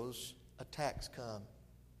when those attacks come,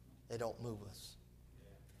 they don't move us.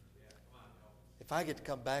 If I get to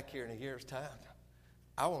come back here in a year's time,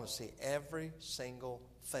 I want to see every single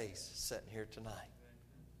face sitting here tonight.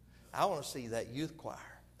 I want to see that youth choir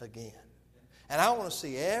again. And I want to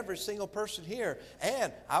see every single person here.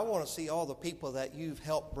 And I want to see all the people that you've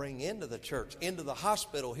helped bring into the church, into the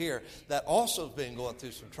hospital here, that also has been going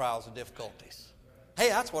through some trials and difficulties. Hey,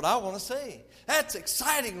 that's what I want to see. That's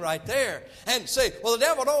exciting right there. And say, well, the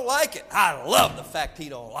devil don't like it. I love the fact he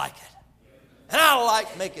don't like it. And I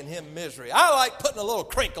like making him misery. I like putting a little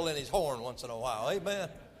crinkle in his horn once in a while. Amen.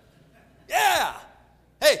 Yeah.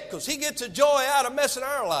 Hey, because he gets a joy out of messing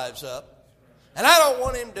our lives up. And I don't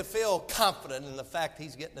want him to feel confident in the fact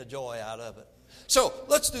he's getting a joy out of it. So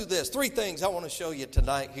let's do this. 3 things I want to show you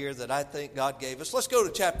tonight here that I think God gave us. Let's go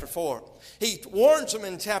to chapter 4. He warns them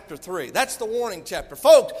in chapter 3. That's the warning chapter.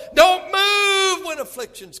 Folks, don't move when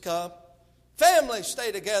afflictions come. Families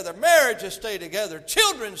stay together. Marriages stay together.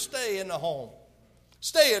 Children stay in the home.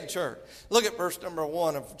 Stay in church. Look at verse number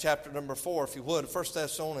 1 of chapter number 4, if you would. 1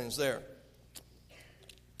 Thessalonians there.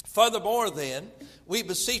 Furthermore, then, we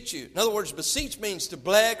beseech you. In other words, beseech means to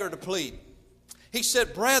beg or to plead. He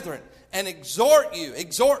said, brethren, and exhort you.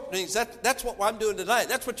 Exhort means that's what I'm doing tonight.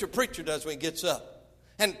 That's what your preacher does when he gets up.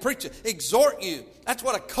 And preacher, exhort you. That's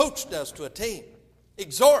what a coach does to a team.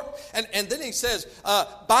 Exhort. And then he says,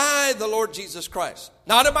 by the Lord Jesus Christ.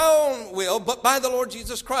 Not of my own will, but by the Lord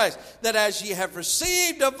Jesus Christ. That as ye have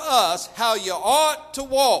received of us how you ought to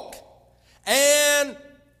walk. And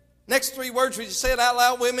next 3 words, would you say it out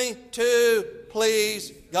loud with me? To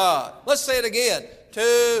please God. Let's say it again.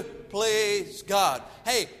 To please God.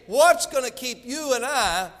 Hey, what's going to keep you and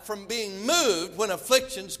I from being moved when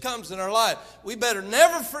afflictions comes in our life? We better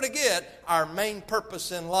never forget our main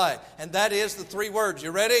purpose in life. And that is the 3 words.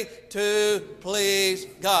 You ready? To please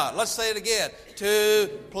God. Let's say it again. To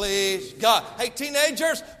please God. Hey,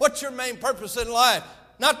 teenagers, what's your main purpose in life?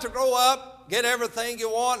 Not to grow up, get everything you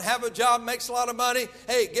want, have a job, makes a lot of money.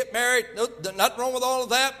 Hey, get married. No, nothing wrong with all of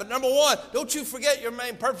that. But number 1, don't you forget your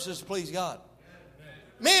main purpose is to please God.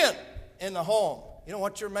 Men in the home, you know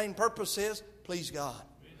what your main purpose is? Please God.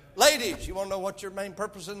 Ladies, you want to know what your main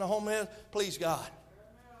purpose in the home is? Please God.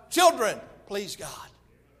 Children, please God.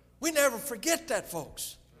 We never forget that,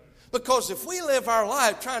 folks. Because if we live our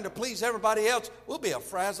life trying to please everybody else, we'll be a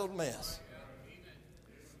frazzled mess.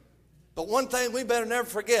 But one thing we better never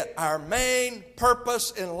forget, our main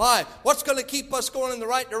purpose in life. What's going to keep us going in the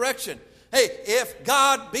right direction? Hey, if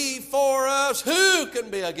God be for us, who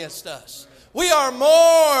can be against us? We are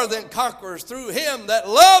more than conquerors through him that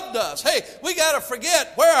loved us. Hey, we got to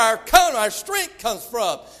forget where our strength comes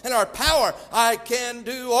from and our power. I can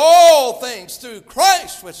do all things through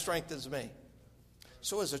Christ which strengthens me.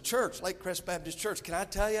 So as a church, Lake Crest Baptist Church, can I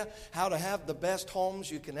tell you how to have the best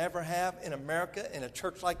homes you can ever have in America in a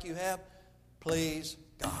church like you have? Please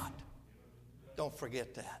God. Don't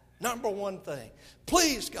forget that. Number 1 thing.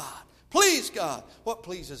 Please God. Please God. What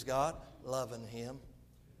pleases God? Loving him.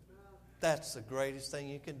 That's the greatest thing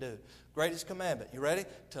you can do. Greatest commandment. You ready?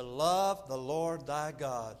 To love the Lord thy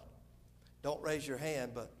God. Don't raise your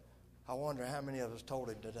hand, but I wonder how many of us told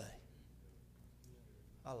him today.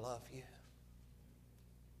 I love you.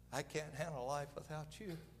 I can't handle life without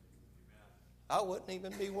you. I wouldn't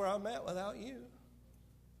even be where I'm at without you.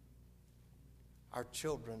 Our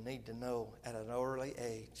children need to know at an early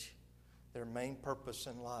age their main purpose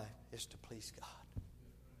in life is to please God.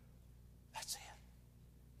 That's it.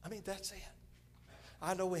 I mean, that's it.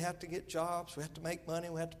 I know we have to get jobs, we have to make money,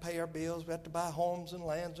 we have to pay our bills, we have to buy homes and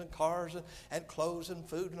lands and cars and clothes and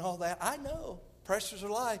food and all that. I know. Pressures of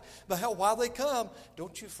life. But hell, while they come,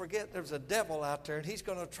 don't you forget there's a devil out there and he's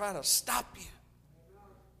going to try to stop you.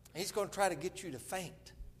 He's going to try to get you to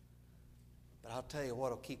faint. But I'll tell you what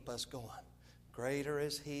will keep us going. Greater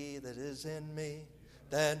is he that is in me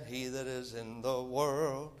than he that is in the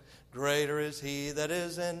world. Greater is he that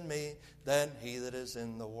is in me than he that is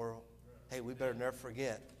in the world. Hey, we better never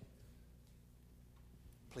forget.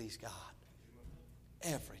 Please God.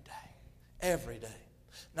 Every day. Every day.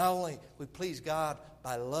 Not only we please God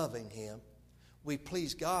by loving him, we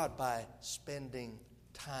please God by spending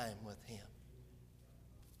time with him.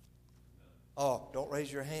 Oh, don't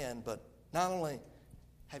raise your hand, but not only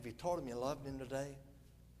have you told him you loved him today,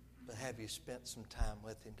 but have you spent some time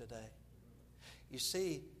with him today? You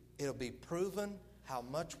see, it'll be proven how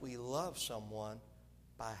much we love someone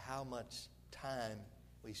by how much time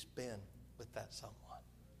we spend with that someone.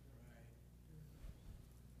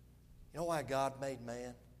 You know why God made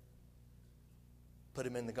man? Put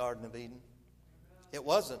him in the Garden of Eden? It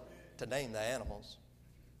wasn't to name the animals.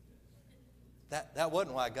 That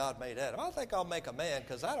wasn't why God made Adam. I think I'll make a man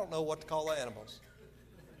because I don't know what to call the animals.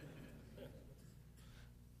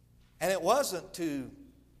 And it wasn't to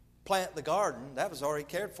plant the garden. That was already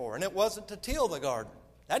cared for. And it wasn't to till the garden.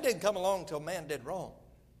 That didn't come along until man did wrong.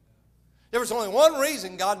 There was only one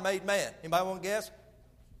reason God made man. Anybody want to guess?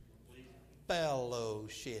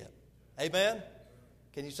 Fellowship. Amen?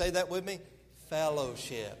 Can you say that with me?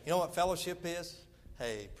 Fellowship. You know what fellowship is?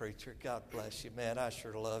 Hey, preacher, God bless you, man. I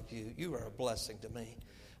sure love you. You are a blessing to me.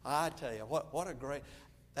 I tell you, what a great,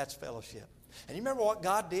 that's fellowship. And you remember what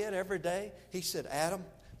God did every day? He said, Adam,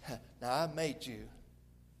 now I made you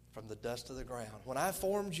from the dust of the ground. When I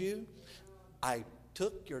formed you, I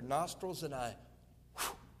took your nostrils and I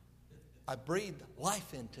breathed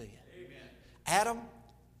life into you. Amen. Adam,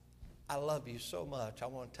 I love you so much. I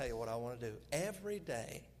want to tell you what I want to do. Every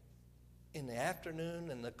day, in the afternoon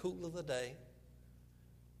and the cool of the day,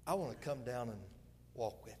 I want to come down and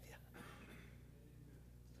walk with you.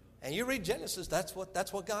 And you read Genesis, that's what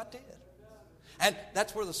God did. And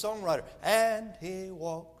that's where the songwriter, and he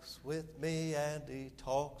walks with me and he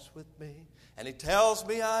talks with me and he tells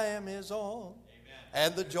me I am his own. Amen.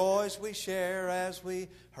 And the joys we share as we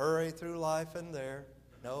hurry through life and there.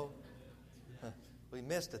 No, we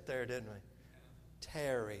missed it there, didn't we?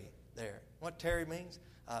 Tarry there. What tarry means?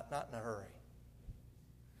 Not in a hurry.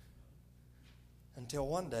 Until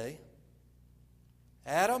one day,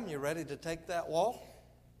 Adam, you ready to take that walk?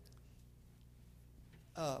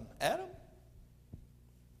 Adam?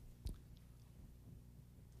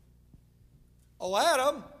 Oh,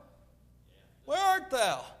 Adam, where art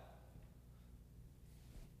thou?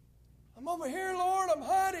 I'm over here, Lord, I'm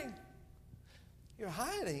hiding. You're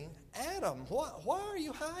hiding? Adam, why are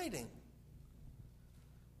you hiding?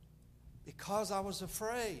 Because I was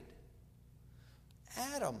afraid.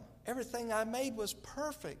 Adam, everything I made was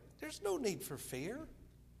perfect. There's no need for fear.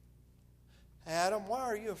 Adam, why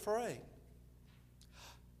are you afraid?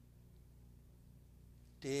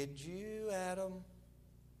 Did you, Adam,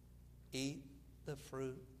 eat the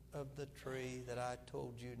fruit of the tree that I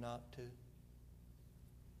told you not to?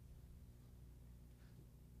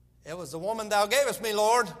 It was the woman thou gavest me,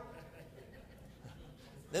 Lord.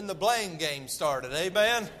 Then the blame game started,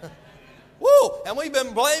 amen? Woo! And we've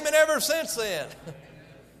been blaming ever since then.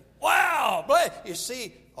 Wow! Blame. You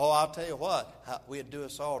see, I'll tell you what, we'd do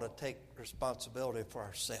us all to take responsibility for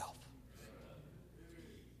ourselves.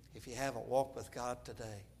 If you haven't walked with God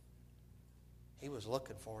today, He was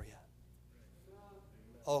looking for you.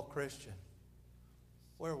 Oh, Christian,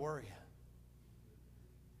 where were you?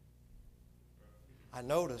 I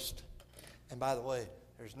noticed, and by the way,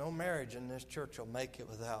 there's no marriage in this church will make it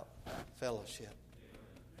without fellowship.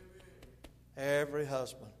 Every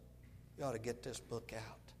husband, you ought to get this book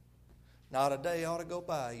out. Not a day ought to go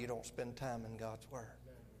by you don't spend time in God's Word.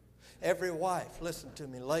 Every wife, listen to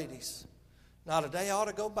me, ladies, not a day ought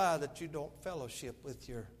to go by that you don't fellowship with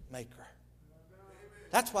your Maker.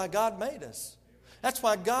 That's why God made us. That's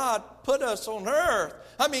why God put us on earth.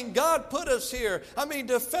 God put us here.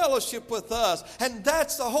 To fellowship with us. And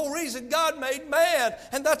that's the whole reason God made man.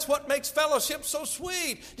 And that's what makes fellowship so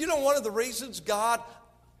sweet. You know one of the reasons God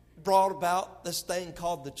brought about this thing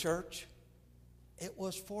called the church? It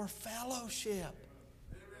was for fellowship.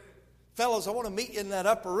 Fellows, I want to meet you in that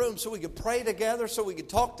upper room so we could pray together, so we could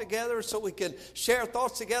talk together, so we could share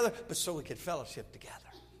thoughts together, but so we could fellowship together.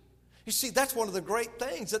 You see, that's one of the great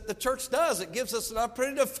things that the church does. It gives us an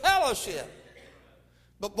opportunity to fellowship.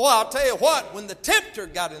 But boy, I'll tell you what, when the tempter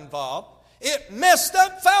got involved, it messed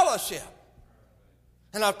up fellowship.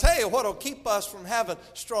 And I'll tell you what will keep us from having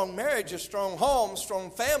strong marriages, strong homes,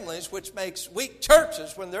 strong families, which makes weak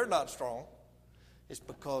churches when they're not strong, is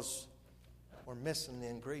because we're missing the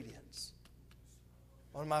ingredients.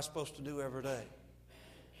 What am I supposed to do every day?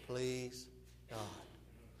 Please God.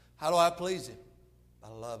 How do I please Him? By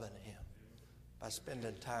loving Him, by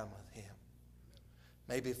spending time with Him.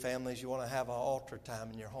 Maybe families, you want to have an altar time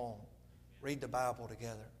in your home. Read the Bible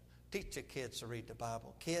together. Teach your kids to read the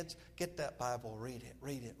Bible. Kids, get that Bible, read it,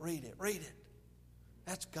 read it, read it, read it.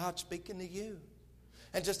 That's God speaking to you.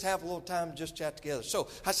 And just have a little time to just chat together. So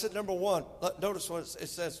I said, number one, notice what it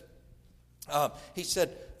says. He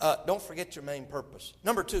said, don't forget your main purpose.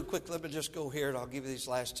 Number two, quick, let me just go here, and I'll give you these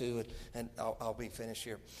last two, and I'll be finished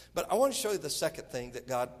here. But I want to show you the second thing that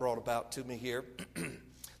God brought about to me here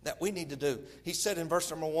that we need to do. He said in verse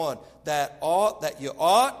number 1 that you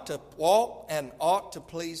ought to walk and ought to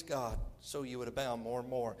please God, so you would abound more and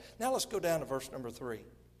more. Now let's go down to verse number 3.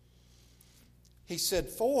 He said,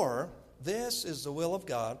 for this is the will of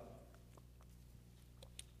God,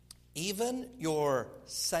 even your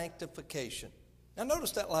sanctification. Now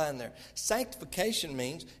notice that line there. Sanctification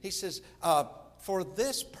means, he says, for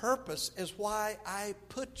this purpose is why I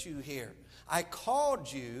put you here. I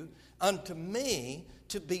called you unto me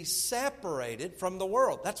to be separated from the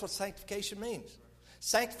world. That's what sanctification means.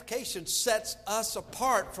 Sanctification sets us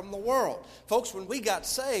apart from the world. Folks, when we got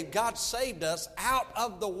saved, God saved us out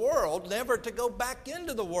of the world, never to go back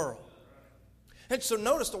into the world. And so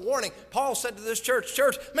notice the warning. Paul said to this church,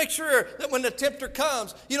 make sure that when the tempter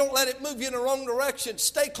comes, you don't let it move you in the wrong direction.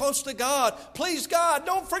 Stay close to God. Please God,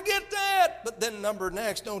 don't forget that. But then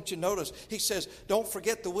next, don't you notice? He says, don't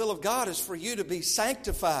forget the will of God is for you to be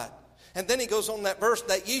sanctified. And then he goes on that verse,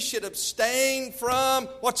 that ye should abstain from,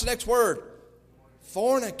 what's the next word?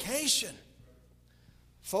 Fornication.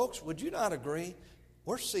 Folks, would you not agree?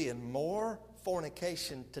 We're seeing more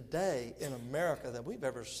fornication today in America than we've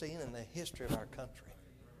ever seen in the history of our country.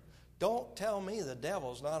 Don't tell me the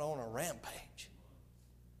devil's not on a rampage.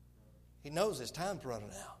 He knows his time's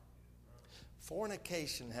running out.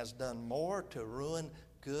 Fornication has done more to ruin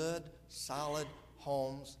good, solid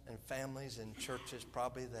homes and families and churches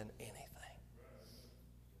probably than anything.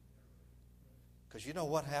 Because you know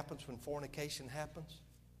what happens when fornication happens?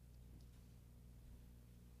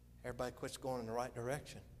 Everybody quits going in the right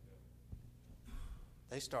direction.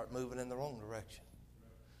 They start moving in the wrong direction.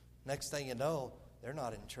 Next thing you know, they're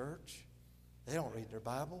not in church. They don't read their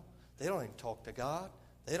Bible. They don't even talk to God.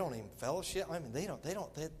 They don't even fellowship. I mean, they don't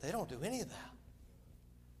do any of that.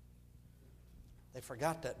 They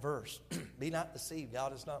forgot that verse. Be not deceived,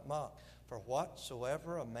 God is not mocked. For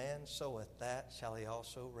whatsoever a man soweth, that shall he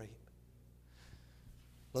also reap.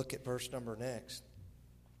 Look at verse number next.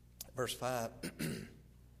 Verse 5.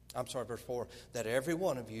 Verse 4. That every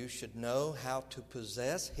one of you should know how to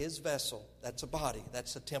possess his vessel. That's a body.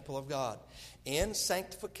 That's the temple of God. In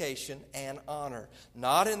sanctification and honor.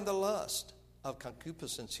 Not in the lust of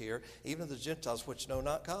concupiscence here, even of the Gentiles which know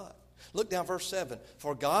not God. Look down verse 7.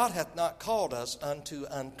 For God hath not called us unto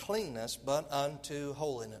uncleanness, but unto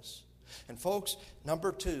holiness. And folks,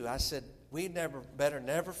 number 2, I said we better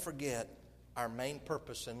never forget our main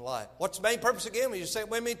purpose in life. What's the main purpose again? Will you say it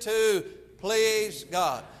with me? To please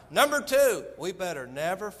God. Number 2, we better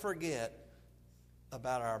never forget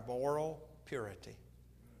about our moral purity.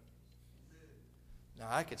 Now,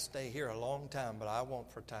 I could stay here a long time, but I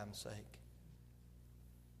won't for time's sake.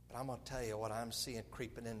 But I'm going to tell you what I'm seeing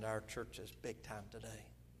creeping into our churches big time today.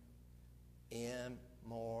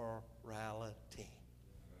 Immorality.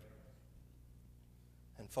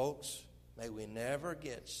 And folks, may we never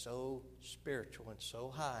get so spiritual and so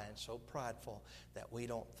high and so prideful that we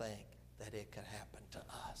don't think that it could happen to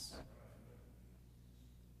us.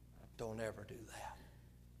 Don't ever do that.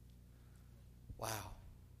 Wow.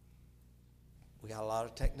 We got a lot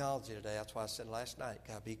of technology today. That's why I said last night,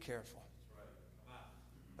 got to be careful.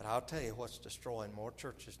 But I'll tell you what's destroying more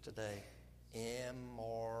churches today.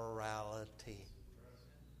 Immorality.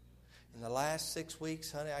 In the last 6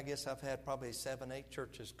 weeks, honey, I guess I've had probably 7, 8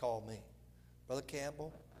 churches call me. Brother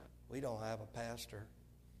Campbell, we don't have a pastor.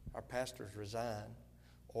 Our pastor's resigned.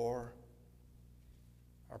 Or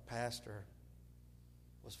our pastor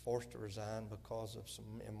was forced to resign because of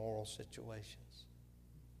some immoral situations.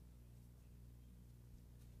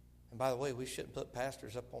 And by the way, we shouldn't put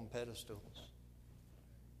pastors up on pedestals.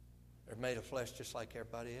 They're made of flesh just like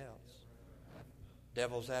everybody else.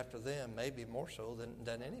 Devil's after them, maybe more so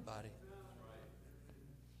than anybody.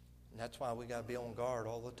 And that's why we got to be on guard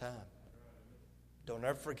all the time. Don't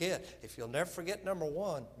ever forget. If you'll never forget, number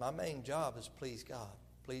 1, my main job is please God,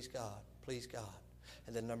 please God, please God.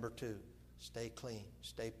 And then number 2, stay clean,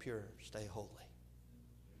 stay pure, stay holy.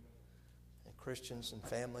 And Christians and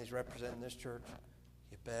families representing this church,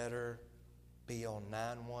 you better be on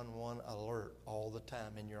 911 alert all the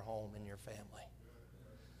time in your home, in your family.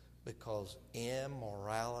 Because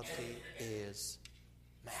immorality is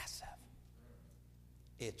massive.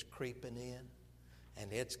 It's creeping in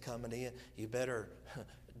and it's coming in. You better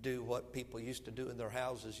do what people used to do in their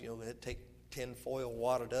houses. You know, they'd take tin foil,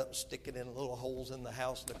 wad it up, stick it in little holes in the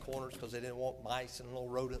house in the corners because they didn't want mice and little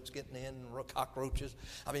rodents getting in and cockroaches.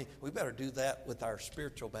 I mean, we better do that with our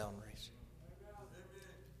spiritual boundaries.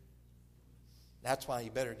 That's why you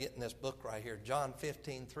better get in this book right here. John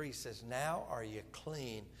 15:3 says, now are you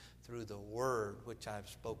clean through the word which I've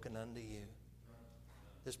spoken unto you.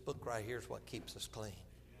 This book right here is what keeps us clean.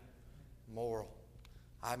 Moral.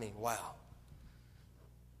 I mean, wow.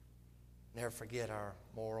 Never forget our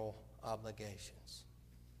moral obligations.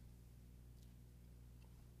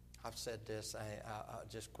 I've said this I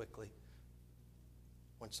just quickly.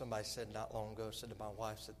 When somebody said not long ago, said to my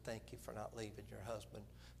wife, said, thank you for not leaving your husband.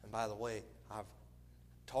 And by the way, I've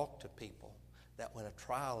talked to people that when a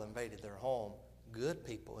trial invaded their home, good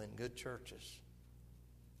people in good churches,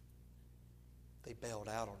 they bailed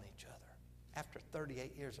out on each other after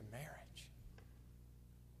 38 years of marriage.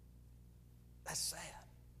 That's sad.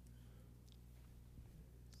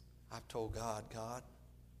 I've told God, God,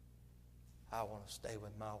 I want to stay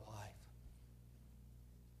with my wife.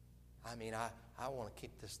 I mean, I want to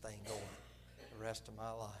keep this thing going the rest of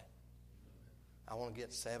my life. I want to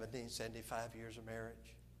get 70, 75 years of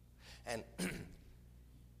marriage. And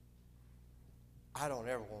I don't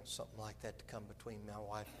ever want something like that to come between my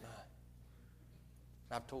wife and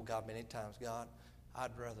I. I've told God many times, God,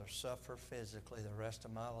 I'd rather suffer physically the rest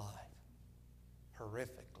of my life,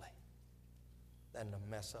 horrifically, than to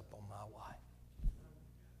mess up on my wife.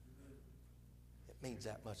 It means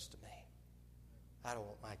that much to me. I don't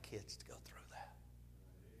want my kids to go through that.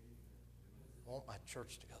 I want my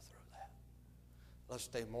church to go through that. Let's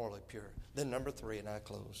stay morally pure. Then number 3, and I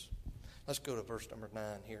close. Let's go to verse number 9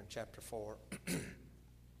 here in chapter 4.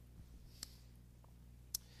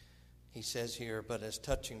 He says here, but as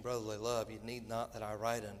touching brotherly love, you need not that I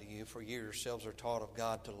write unto you, for you yourselves are taught of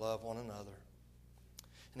God to love one another.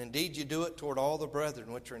 And indeed you do it toward all the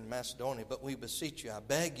brethren which are in Macedonia. But we beseech you, I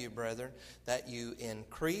beg you, brethren, that you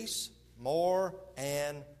increase more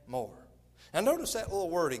and more. Now notice that little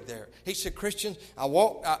wording there. He said, Christians, I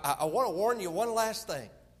want to warn you one last thing.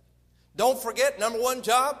 Don't forget, number 1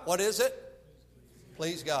 job, what is it?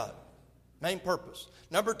 Please God. Main purpose.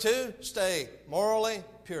 Number 2, stay morally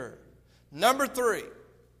pure. Number 3,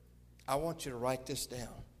 I want you to write this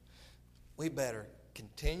down. We better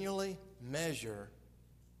continually measure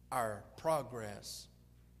our progress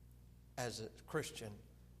as a Christian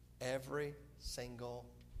every single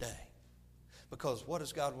day. Because what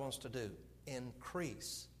does God want us to do?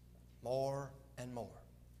 Increase more and more.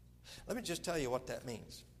 Let me just tell you what that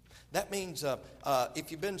means. That means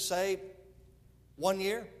if you've been saved 1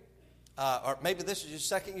 year, or maybe this is your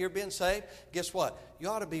second year being saved, guess what? You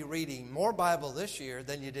ought to be reading more Bible this year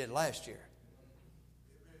than you did last year.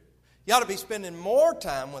 You ought to be spending more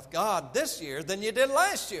time with God this year than you did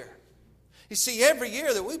last year. You see, every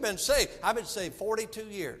year that we've been saved, I've been saved 42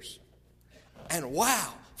 years. And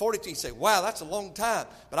wow, 42, you say, wow, that's a long time.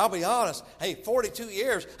 But I'll be honest, hey, 42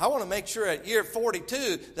 years, I want to make sure at year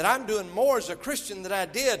 42 that I'm doing more as a Christian than I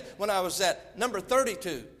did when I was at number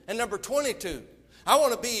 32 and number 22. I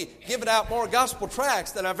want to be giving out more gospel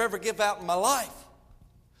tracts than I've ever given out in my life.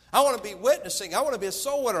 I want to be witnessing. I want to be a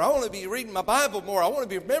soul winner. I want to be reading my Bible more. I want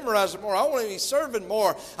to be memorizing more. I want to be serving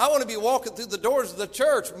more. I want to be walking through the doors of the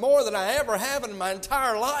church more than I ever have in my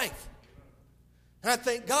entire life. And I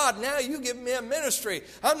thank God, now you give me a ministry.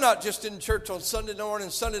 I'm not just in church on Sunday morning,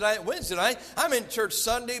 Sunday night, Wednesday night. I'm in church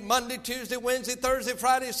Sunday, Monday, Tuesday, Wednesday, Thursday,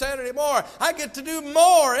 Friday, Saturday, more. I get to do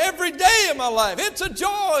more every day of my life. It's a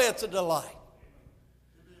joy. It's a delight.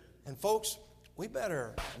 And folks, we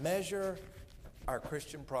better measure our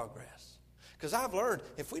Christian progress. Because I've learned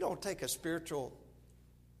if we don't take a spiritual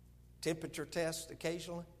temperature test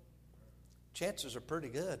occasionally, chances are pretty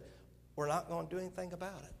good we're not going to do anything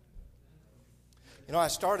about it. You know, I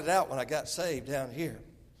started out when I got saved down here.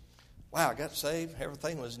 Wow, I got saved.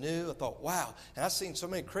 Everything was new. I thought, wow. And I've seen so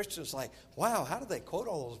many Christians like, wow, how do they quote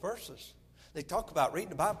all those verses? They talk about reading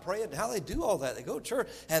the Bible, praying, how they do all that. They go to church,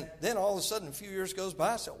 and then all of a sudden, a few years goes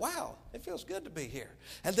by, I said, wow, it feels good to be here.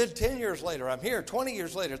 And then 10 years later, I'm here. 20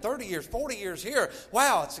 years later, 30 years, 40 years here.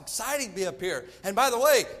 Wow, it's exciting to be up here. And by the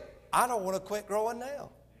way, I don't want to quit growing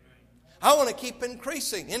now. I want to keep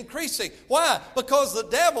increasing. Why? Because the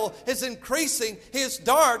devil is increasing his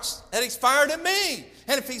darts that he's fired at me.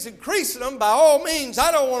 And if he's increasing them, by all means,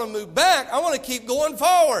 I don't want to move back. I want to keep going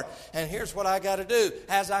forward. And here's what I got to do.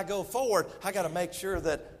 As I go forward, I got to make sure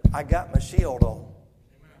that I got my shield on.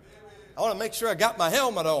 I want to make sure I got my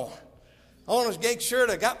helmet on. I want to make sure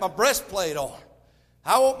that I got my breastplate on.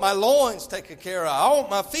 I want my loins taken care of. I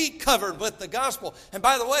want my feet covered with the gospel. And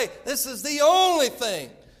by the way, this is the only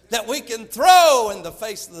thing that we can throw in the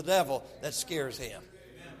face of the devil that scares him.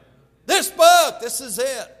 This book, this is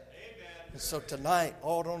it. And so tonight,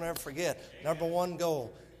 don't ever forget, number 1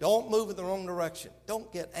 goal, don't move in the wrong direction.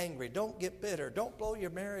 Don't get angry. Don't get bitter. Don't blow your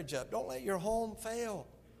marriage up. Don't let your home fail.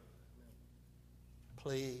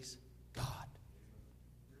 Please, God,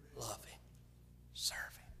 love Him,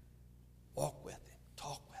 serve Him, walk with Him,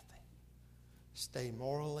 talk with Him. Stay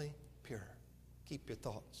morally pure. Keep your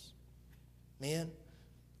thoughts. Men,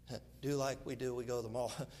 do like we do. We go to the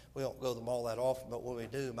mall. We don't go to the mall that often, but when we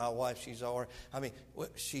do, my wife,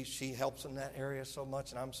 she helps in that area so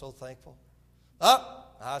much, and I'm so thankful.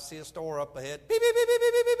 I see a store up ahead. Beep, beep, beep, beep,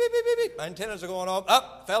 beep, beep, beep, beep, beep. My antennas are going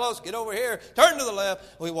off. Fellows, get over here. Turn to the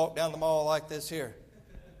left. We walk down the mall like this here.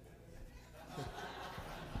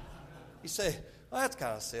 You say, well, that's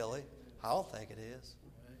kind of silly. I don't think it is.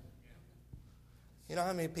 You know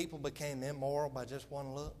how many people became immoral by just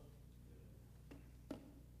one look?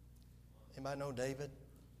 Anybody know David?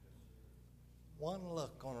 One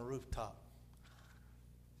look on a rooftop.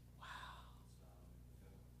 Wow.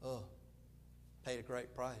 Oh, paid a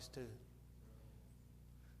great price too. You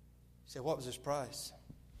say, what was his price?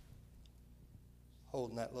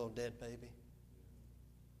 Holding that little dead baby.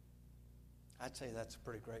 I'd say that's a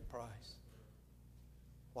pretty great price.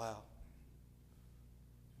 Wow.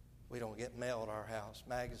 We don't get mail at our house,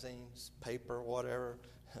 magazines, paper, whatever.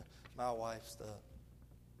 My wife's the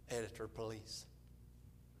editor police.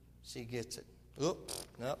 She gets it. Oop,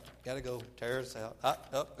 nope, got to go tear this out.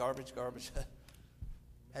 Up, garbage.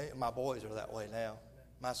 Hey, my boys are that way now.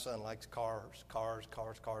 My son likes cars.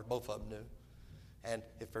 Both of them do. And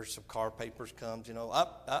if there's some car papers comes,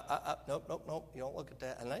 up, nope, you don't look at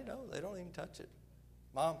that. And they know, they don't even touch it.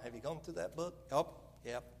 Mom, have you gone through that book? Oh,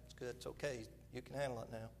 yep, it's good, it's okay. You can handle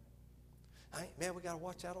it now. Man, we got to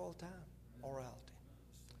watch out all the time. Morality.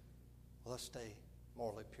 Well, let's stay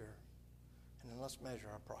morally pure. And then let's measure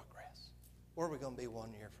our progress. Where are we going to be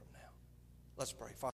 1 year from now? Let's pray. Father,